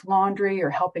helping with laundry or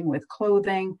helping with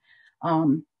clothing,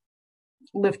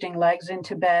 lifting legs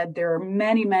into bed. There are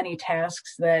many, many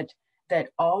tasks that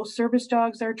all service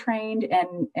dogs are trained,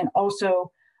 and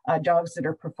also dogs that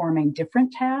are performing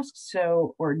different tasks,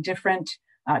 or different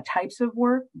types of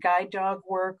work, guide dog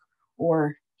work,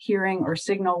 or hearing or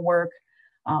signal work.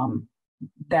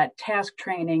 That task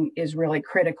training is really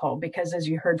critical because, as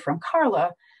you heard from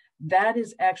Carla, that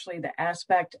is actually the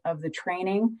aspect of the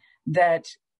training that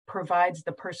provides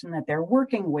the person that they're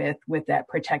working with that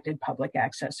protected public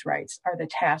access rights, are the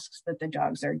tasks that the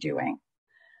dogs are doing.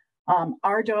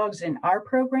 Our dogs in our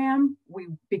program,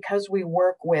 because we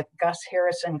work with Gus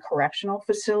Harrison Correctional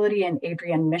Facility in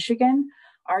Adrian, Michigan,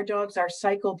 our dogs are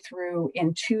cycled through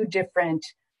in 2 different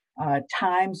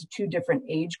times, 2 different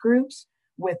age groups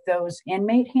with those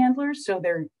inmate handlers. So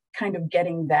they're kind of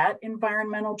getting that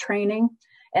environmental training.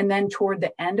 And then toward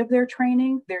the end of their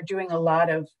training, they're doing a lot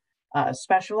of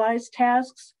specialized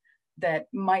tasks that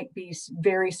might be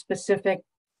very specific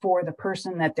for the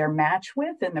person that they're matched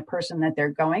with and the person that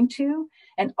they're going to,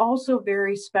 and also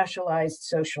very specialized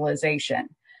socialization.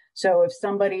 So if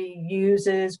somebody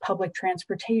uses public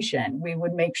transportation, we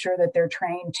would make sure that they're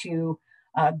trained to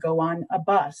go on a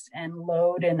bus and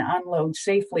load and unload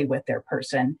safely with their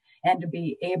person, and to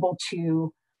be able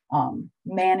to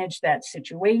manage that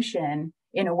situation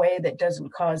in a way that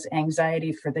doesn't cause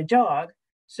anxiety for the dog,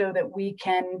 so that we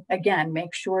can, again,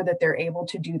 make sure that they're able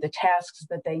to do the tasks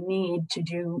that they need to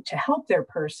do to help their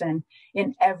person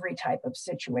in every type of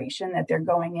situation that they're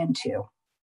going into.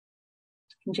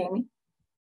 Jamie?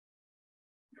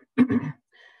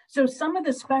 So some of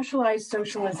the specialized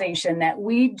socialization that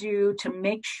we do to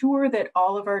make sure that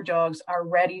all of our dogs are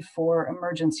ready for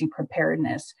emergency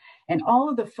preparedness. And all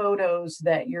of the photos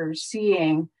that you're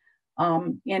seeing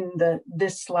in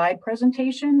this slide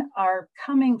presentation are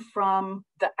coming from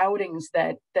the outings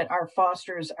that our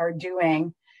fosters are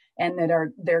doing, and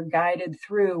that they're guided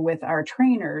through with our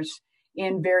trainers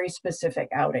in very specific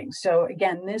outings. So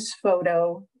again, this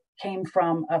photo came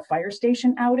from a fire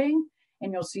station outing,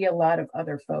 and you'll see a lot of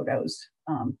other photos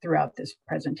throughout this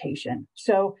presentation.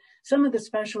 So some of the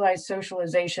specialized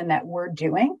socialization that we're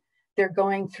doing, they're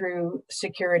going through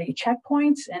security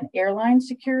checkpoints and airline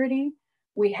security.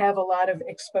 We have a lot of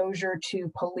exposure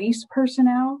to police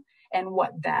personnel and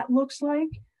what that looks like,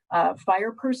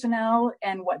 fire personnel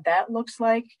and what that looks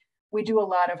like. We do a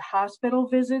lot of hospital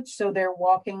visits, so they're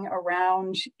walking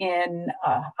around in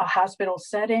a hospital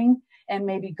setting and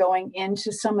maybe going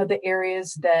into some of the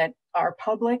areas that are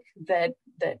public that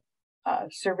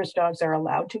service dogs are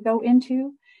allowed to go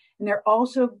into. And they're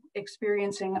also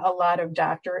experiencing a lot of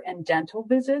doctor and dental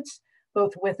visits,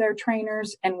 both with our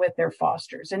trainers and with their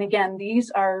fosters. And again,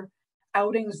 these are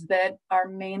outings that are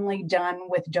mainly done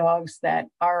with dogs that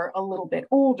are a little bit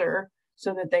older,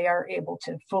 so that they are able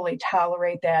to fully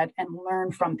tolerate that and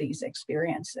learn from these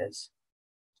experiences.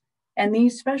 And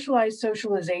these specialized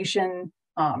socialization,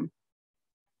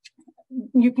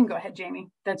 you can go ahead, Jamie,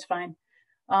 that's fine.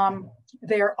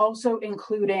 They are also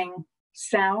including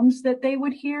sounds that they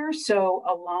would hear, so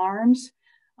alarms,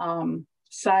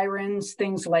 sirens,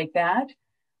 things like that,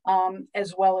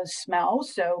 as well as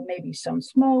smells, so maybe some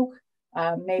smoke,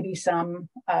 maybe some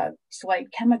slight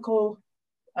chemical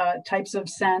types of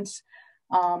scents.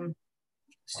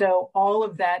 So all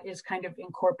of that is kind of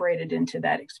incorporated into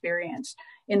that experience.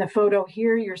 In the photo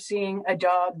here, you're seeing a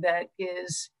dog that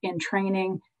is in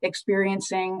training,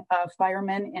 experiencing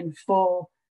firemen in full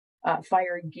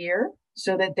fire gear,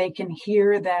 so that they can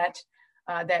hear that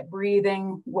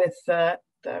breathing with the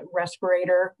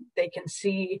respirator. They can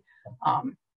see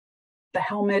the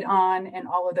helmet on and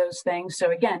all of those things.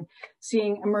 So again,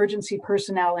 seeing emergency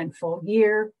personnel in full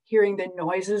gear, hearing the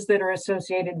noises that are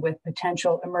associated with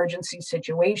potential emergency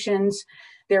situations.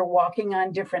 They're walking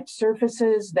on different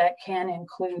surfaces that can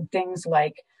include things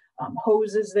like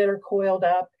hoses that are coiled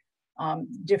up,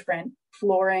 different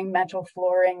flooring, metal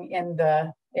flooring in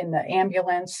the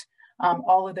ambulance,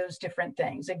 all of those different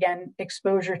things. Again,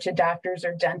 exposure to doctors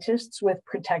or dentists with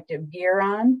protective gear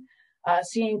on,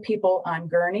 seeing people on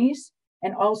gurneys,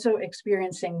 and also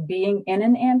experiencing being in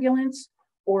an ambulance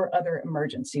or other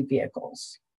emergency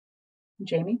vehicles.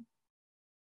 Jamie?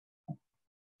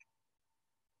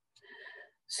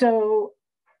 So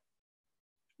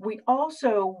we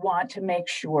also want to make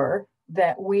sure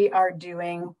that we are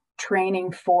doing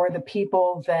training for the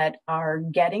people that are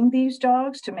getting these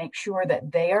dogs, to make sure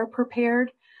that they are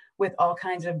prepared with all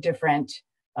kinds of different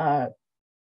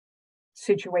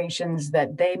situations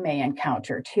that they may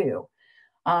encounter too.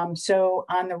 So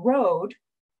on the road,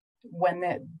 when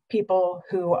the people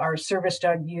who are service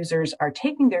dog users are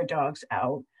taking their dogs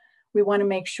out, we want to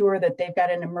make sure that they've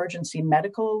got an emergency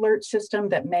medical alert system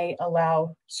that may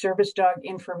allow service dog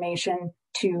information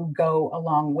to go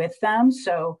along with them.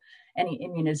 So any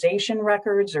immunization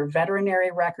records or veterinary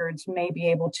records may be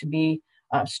able to be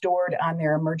stored on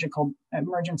their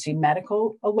emergency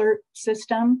medical alert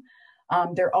system.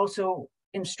 They're also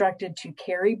instructed to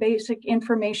carry basic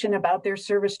information about their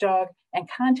service dog and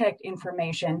contact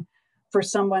information for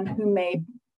someone who may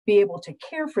be able to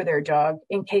care for their dog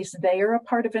in case they are a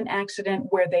part of an accident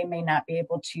where they may not be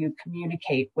able to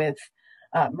communicate with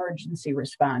emergency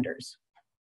responders.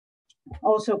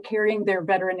 Also, carrying their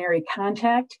veterinary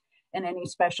contact and any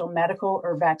special medical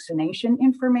or vaccination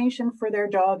information for their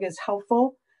dog is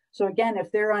helpful. So again, if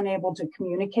they're unable to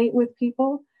communicate with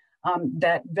people,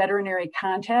 that veterinary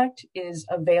contact is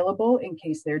available in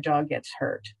case their dog gets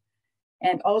hurt.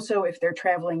 And also, if they're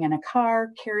traveling in a car,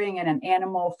 carrying in an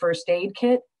animal first aid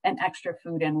kit and extra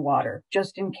food and water,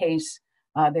 just in case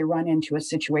they run into a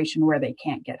situation where they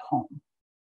can't get home.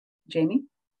 Jamie?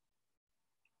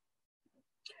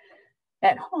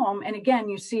 At home, and again,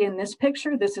 you see in this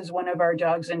picture, this is one of our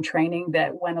dogs in training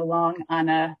that went along on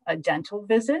a dental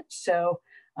visit. So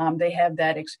they have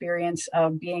that experience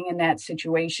of being in that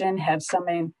situation,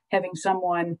 having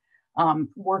someone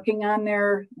working on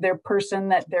their person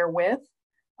that they're with.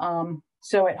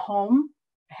 So at home,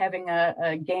 having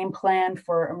a game plan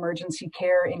for emergency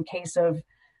care in case of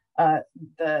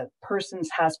the person's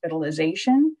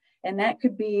hospitalization. And that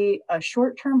could be a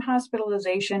short-term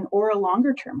hospitalization or a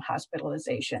longer-term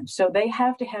hospitalization. So they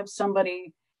have to have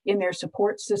somebody in their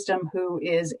support system who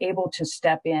is able to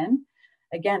step in,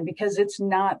 again, because it's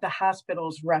not the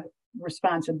hospital's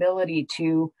responsibility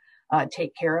to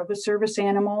take care of a service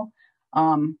animal.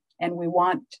 And we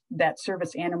want that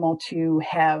service animal to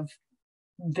have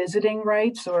visiting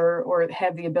rights or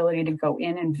have the ability to go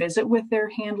in and visit with their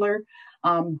handler.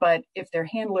 But if their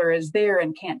handler is there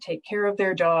and can't take care of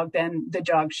their dog, then the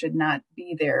dog should not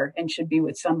be there and should be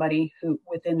with somebody who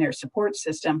within their support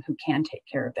system who can take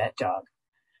care of that dog.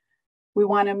 We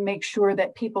want to make sure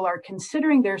that people are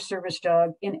considering their service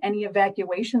dog in any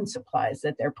evacuation supplies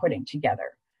that they're putting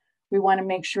together. We want to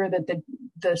make sure that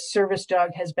the service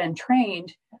dog has been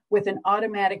trained with an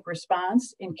automatic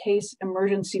response in case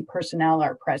emergency personnel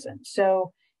are present.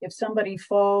 So if somebody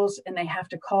falls and they have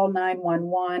to call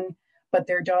 911, but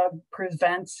their dog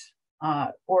prevents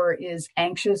or is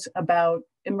anxious about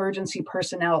emergency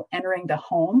personnel entering the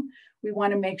home, we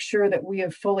want to make sure that we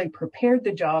have fully prepared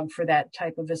the dog for that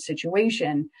type of a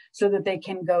situation so that they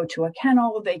can go to a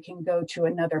kennel, they can go to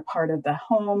another part of the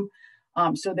home,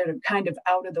 so they're kind of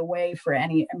out of the way for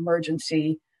any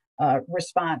emergency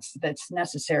response that's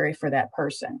necessary for that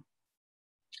person.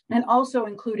 And also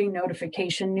including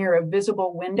notification near a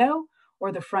visible window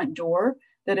or the front door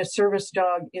that a service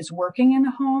dog is working in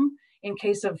a home in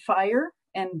case of fire.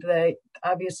 And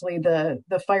obviously the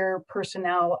fire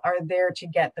personnel are there to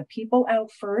get the people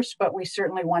out first, but we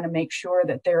certainly want to make sure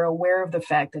that they're aware of the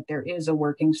fact that there is a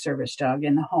working service dog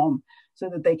in the home so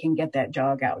that they can get that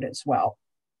dog out as well.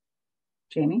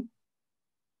 Jamie?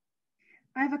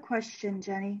 I have a question,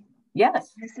 Jenny.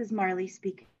 Yes. This is Marley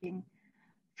speaking.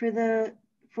 For the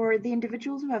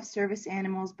individuals who have service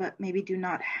animals but maybe do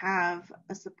not have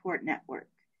a support network,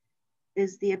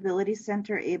 is the Ability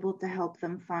Center able to help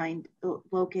them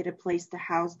locate a place to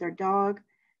house their dog?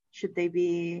 Should they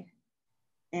be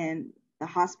in the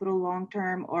hospital long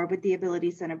term, or would the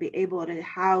Ability Center be able to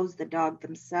house the dog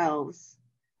themselves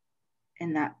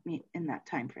in that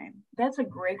time frame? That's a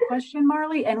great question,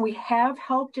 Marley, and we have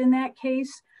helped in that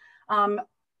case.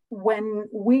 When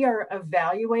we are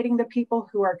evaluating the people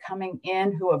who are coming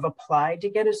in who have applied to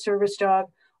get a service dog,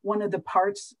 one of the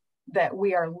parts that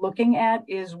we are looking at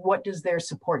is what does their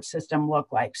support system look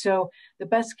like. So the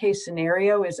best case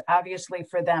scenario is obviously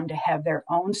for them to have their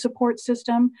own support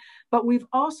system, but we've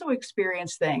also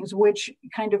experienced things which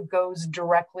kind of goes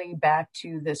directly back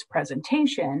to this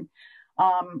presentation,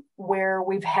 where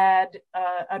we've had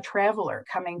a traveler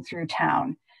coming through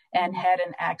town and had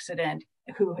an accident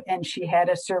and she had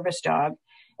a service dog.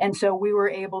 And so we were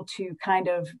able to kind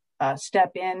of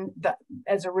step in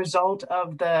as a result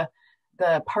of the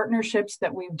partnerships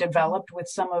that we've developed with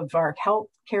some of our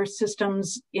healthcare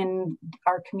systems in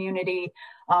our community.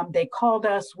 They called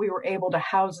us, we were able to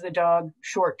house the dog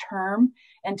short term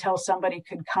until somebody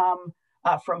could come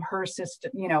from her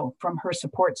system, from her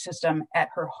support system at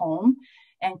her home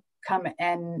and come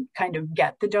and kind of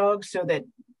get the dog so that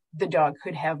the dog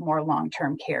could have more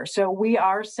long-term care. So we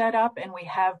are set up and we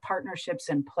have partnerships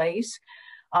in place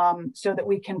so that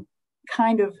we can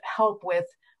kind of help with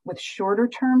shorter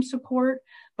term support,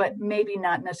 but maybe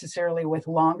not necessarily with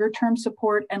longer term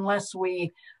support unless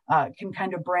we can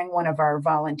kind of bring one of our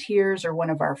volunteers or one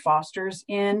of our fosters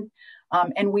in.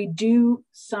 And we do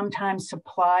sometimes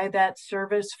supply that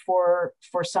service for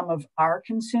some of our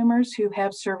consumers who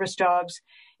have service dogs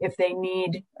if they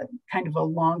need kind of a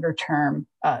longer term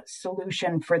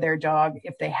solution for their dog,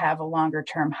 if they have a longer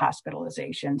term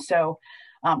hospitalization. So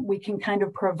we can kind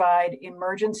of provide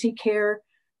emergency care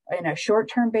in a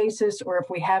short-term basis, or if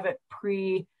we have it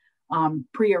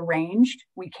pre-arranged,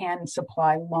 we can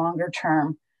supply longer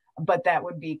term, but that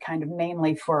would be kind of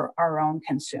mainly for our own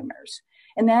consumers.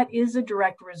 And that is a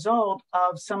direct result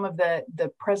of some of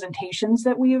the presentations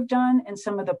that we have done and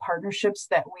some of the partnerships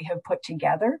that we have put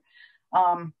together.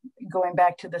 Going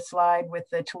back to the slide with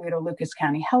the Toledo-Lucas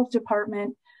County Health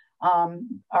Department,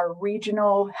 our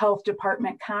regional health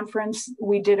department conference,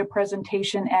 we did a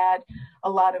presentation at a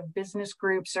lot of business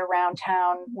groups around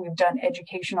town. We've done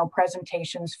educational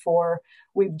presentations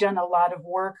we've done a lot of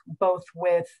work both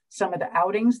with some of the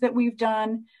outings that we've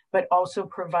done, but also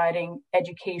providing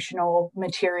educational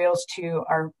materials to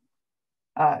our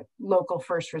local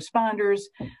first responders,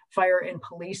 fire and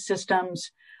police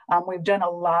systems. We've done a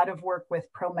lot of work with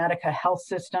ProMedica Health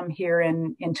System here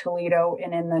in Toledo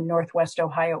and in the Northwest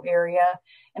Ohio area.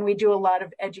 And we do a lot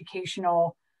of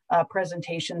educational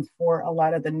presentations for a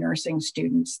lot of the nursing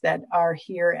students that are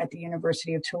here at the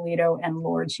University of Toledo and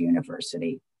Lourdes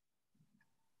University.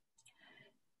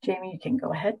 Jamie, you can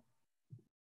go ahead.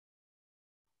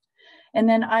 And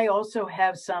then I also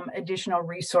have some additional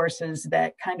resources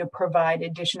that kind of provide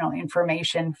additional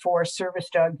information for service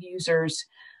dog users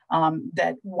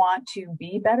that want to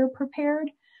be better prepared.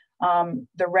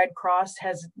 The Red Cross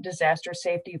has disaster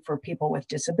safety for people with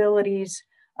disabilities.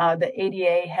 The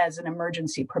ADA has an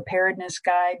emergency preparedness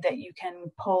guide that you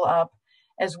can pull up,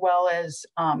 as well as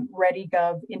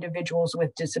ReadyGov. Individuals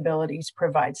with disabilities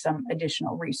provide some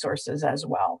additional resources as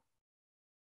well.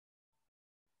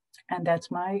 And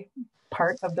that's my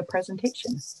part of the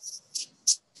presentation.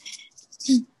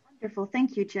 Wonderful.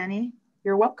 Thank you, Jenny.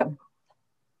 You're welcome.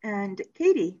 And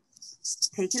Katie,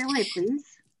 take it away, please.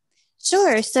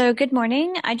 Sure. So good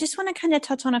morning. I just want to kind of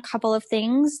touch on a couple of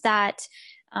things that,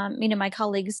 my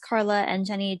colleagues Carla and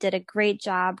Jenny did a great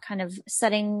job kind of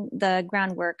setting the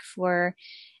groundwork for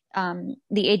the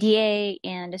ADA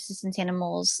and assistance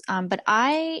animals. But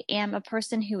I am a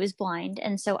person who is blind,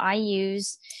 and so I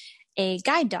use a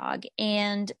guide dog.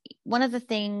 And one of the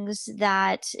things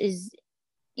that is,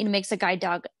 makes a guide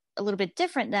dog a little bit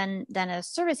different than a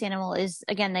service animal is,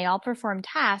 again, they all perform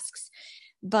tasks,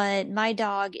 but my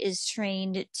dog is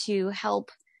trained to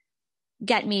help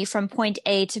get me from point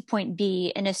A to point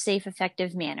B in a safe,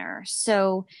 effective manner.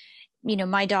 So,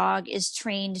 my dog is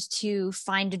trained to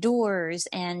find doors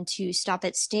and to stop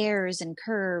at stairs and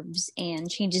curbs and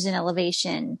changes in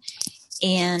elevation,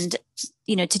 and,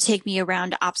 to take me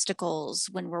around obstacles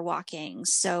when we're walking.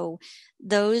 So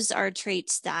those are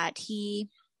traits that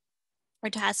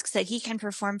tasks that he can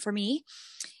perform for me.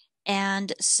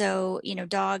 And so,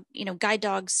 guide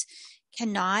dogs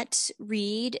cannot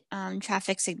read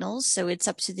traffic signals. So it's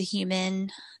up to the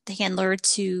handler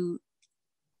to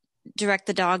direct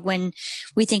the dog when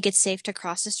we think it's safe to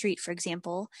cross the street, for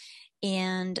example.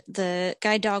 And the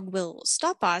guide dog will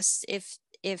stop us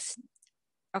if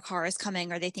a car is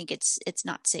coming or they think it's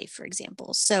not safe, for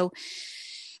example. So,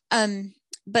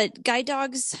 but guide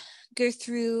dogs go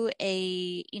through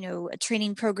a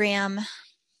training program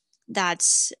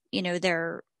that's,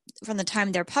 they're from the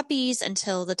time they're puppies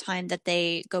until the time that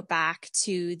they go back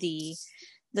to the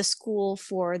school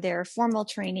for their formal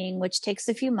training, which takes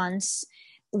a few months,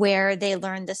 where they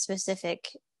learn the specific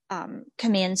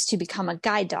commands to become a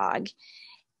guide dog.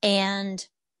 And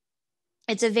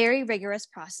it's a very rigorous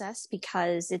process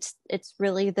because it's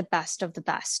really the best of the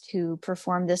best who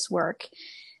perform this work.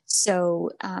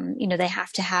 So, they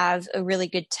have to have a really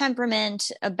good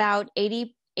temperament. About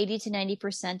 80 to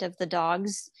 90% of the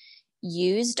dogs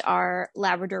used are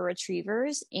Labrador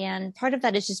retrievers. And part of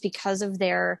that is just because of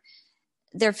their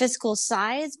physical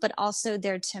size, but also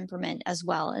their temperament as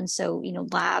well. And so,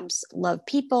 labs love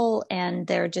people, and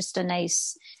they're just a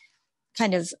nice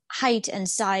kind of height and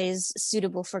size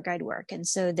suitable for guide work. And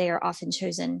so they are often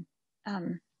chosen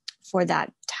for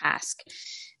that task.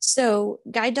 So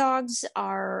guide dogs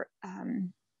are,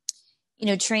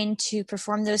 trained to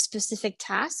perform those specific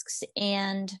tasks.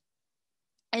 And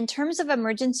in terms of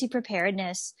emergency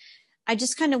preparedness, I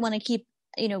just kind of want to keep,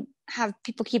 have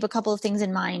people keep a couple of things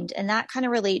in mind. And that kind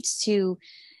of relates to,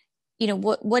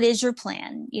 what is your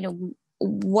plan?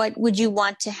 What would you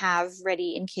want to have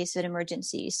ready in case of an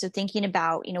emergency? So thinking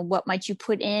about, what might you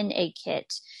put in a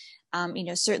kit?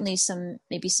 Certainly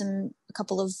a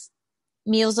couple of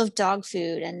meals of dog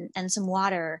food and some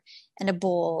water and a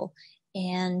bowl.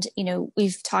 And,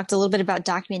 we've talked a little bit about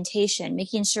documentation,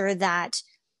 making sure that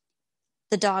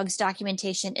the dog's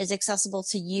documentation is accessible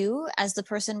to you as the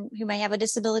person who may have a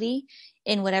disability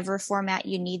in whatever format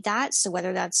you need that. So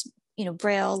whether that's,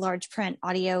 Braille, large print,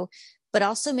 audio, but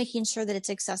also making sure that it's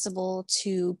accessible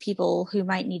to people who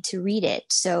might need to read it.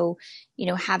 So,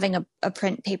 having a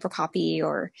print paper copy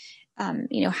or,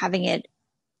 having it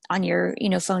on your,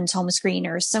 phone's home screen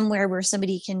or somewhere where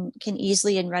somebody can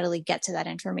easily and readily get to that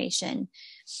information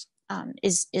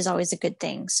is always a good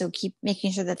thing. So keep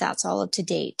making sure that that's all up to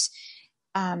date.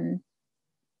 And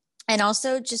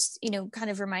also just, kind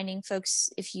of reminding folks,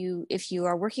 if you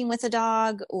are working with a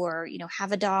dog or,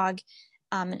 have a dog,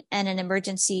 and an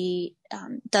emergency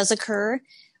does occur,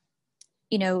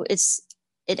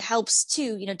 it helps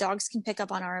too. Dogs can pick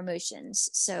up on our emotions,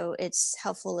 so it's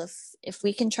helpful if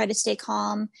we can try to stay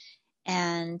calm,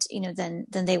 and then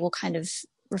they will kind of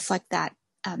reflect that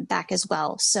back as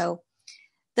well. So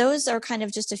those are kind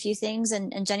of just a few things.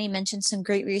 And Jenny mentioned some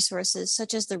great resources,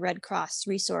 such as the Red Cross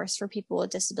resource for people with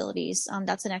disabilities.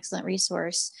 That's an excellent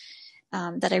resource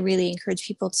that I really encourage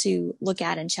people to look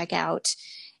at and check out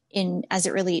as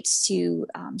it relates to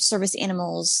service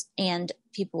animals and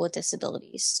people with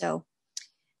disabilities. So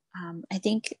I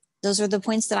think those are the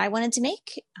points that I wanted to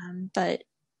make, but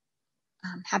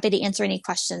I'm happy to answer any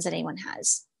questions that anyone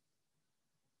has.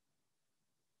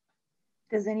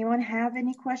 Does anyone have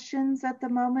any questions at the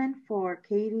moment for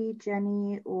Katie,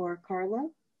 Jenny, or Carla?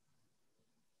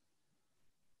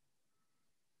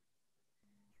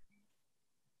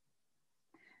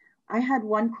 I had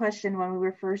one question when we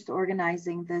were first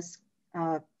organizing this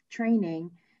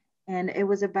training, and it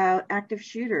was about active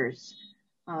shooters.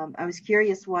 I was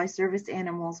curious why service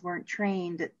animals weren't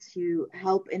trained to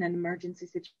help in an emergency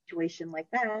situation like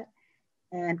that.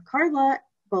 And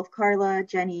both Carla,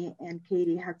 Jenny, and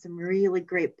Katie had some really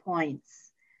great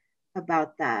points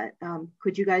about that.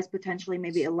 Could you guys potentially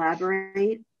maybe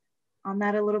elaborate on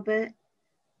that a little bit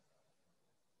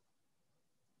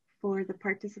for the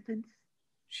participants?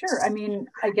 Sure. I mean,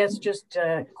 I guess just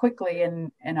quickly,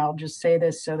 and I'll just say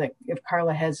this so that if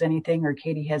Carla has anything or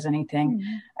Katie has anything,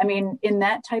 I mean, in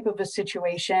that type of a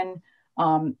situation,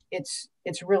 it's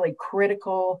really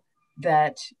critical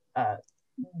that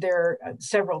there are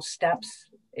several steps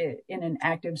in an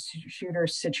active shooter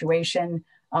situation.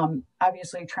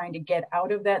 Obviously, trying to get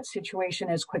out of that situation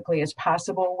as quickly as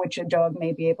possible, which a dog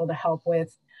may be able to help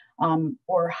with,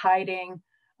 or hiding.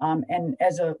 And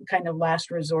as a kind of last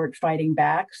resort, fighting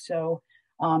back. So,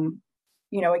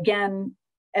 again,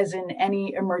 as in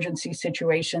any emergency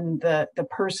situation, the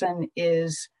person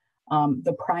is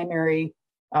the primary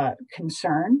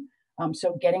concern.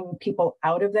 So getting people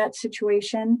out of that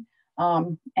situation,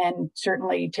 and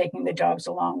certainly taking the dogs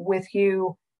along with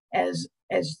you as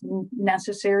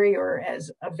necessary or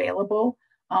as available.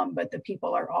 But the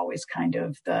people are always kind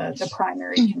of the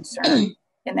primary concern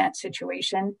in that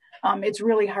situation. It's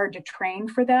really hard to train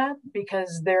for that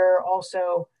because there are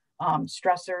also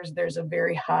stressors. There's a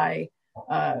very high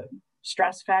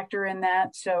stress factor in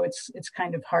that. So it's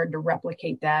kind of hard to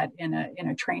replicate that in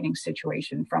a training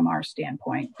situation from our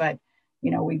standpoint. But,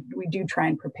 we do try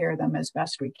and prepare them as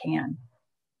best we can.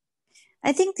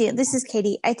 I think this is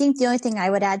Katie. I think the only thing I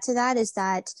would add to that is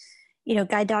that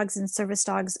guide dogs and service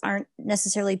dogs aren't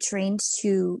necessarily trained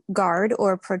to guard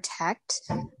or protect,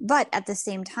 but at the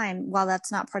same time, while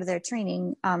that's not part of their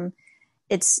training,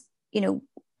 it's,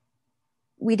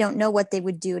 we don't know what they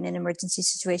would do in an emergency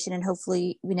situation, and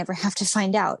hopefully we never have to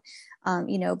find out,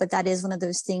 but that is one of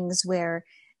those things where,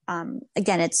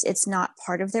 again, it's not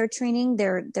part of their training.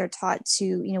 They're taught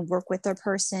to, work with their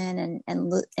person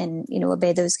and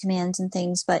obey those commands and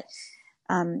things. But,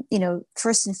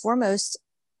 first and foremost,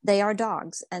 they are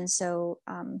dogs. And so,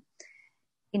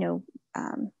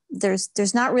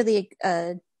 there's not really,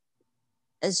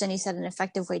 as Jenny said, an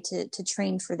effective way to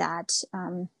train for that.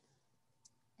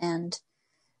 And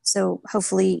so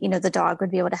hopefully, the dog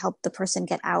would be able to help the person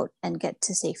get out and get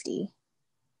to safety.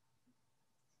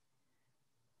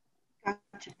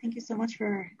 Gotcha. Thank you so much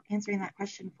for answering that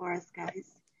question for us,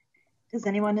 guys. Does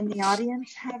anyone in the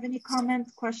audience have any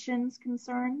comments, questions,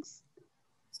 concerns?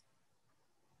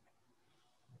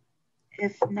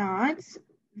 If not,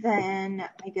 then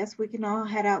I guess we can all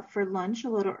head out for lunch a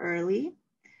little early.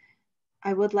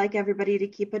 I would like everybody to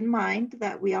keep in mind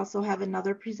that we also have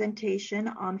another presentation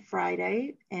on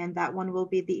Friday, and that one will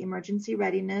be the emergency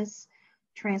readiness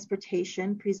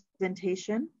transportation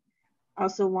presentation. I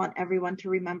also want everyone to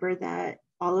remember that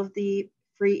all of the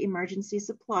free emergency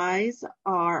supplies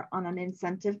are on an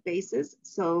incentive basis.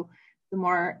 So the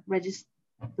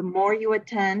more you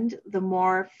attend, the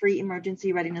more free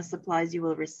emergency readiness supplies you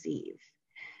will receive.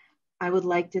 I would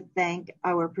like to thank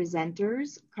our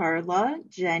presenters, Carla,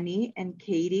 Jenny, and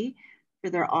Katie, for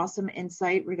their awesome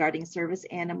insight regarding service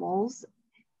animals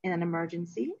in an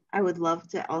emergency. I would love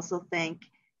to also thank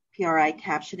PRI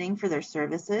Captioning for their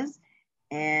services,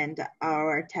 and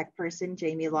our tech person,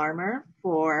 Jamie Larmer,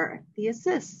 for the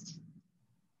assist.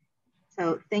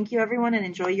 So thank you, everyone, and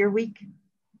enjoy your week.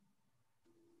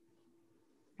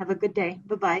 Have a good day.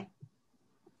 Bye-bye.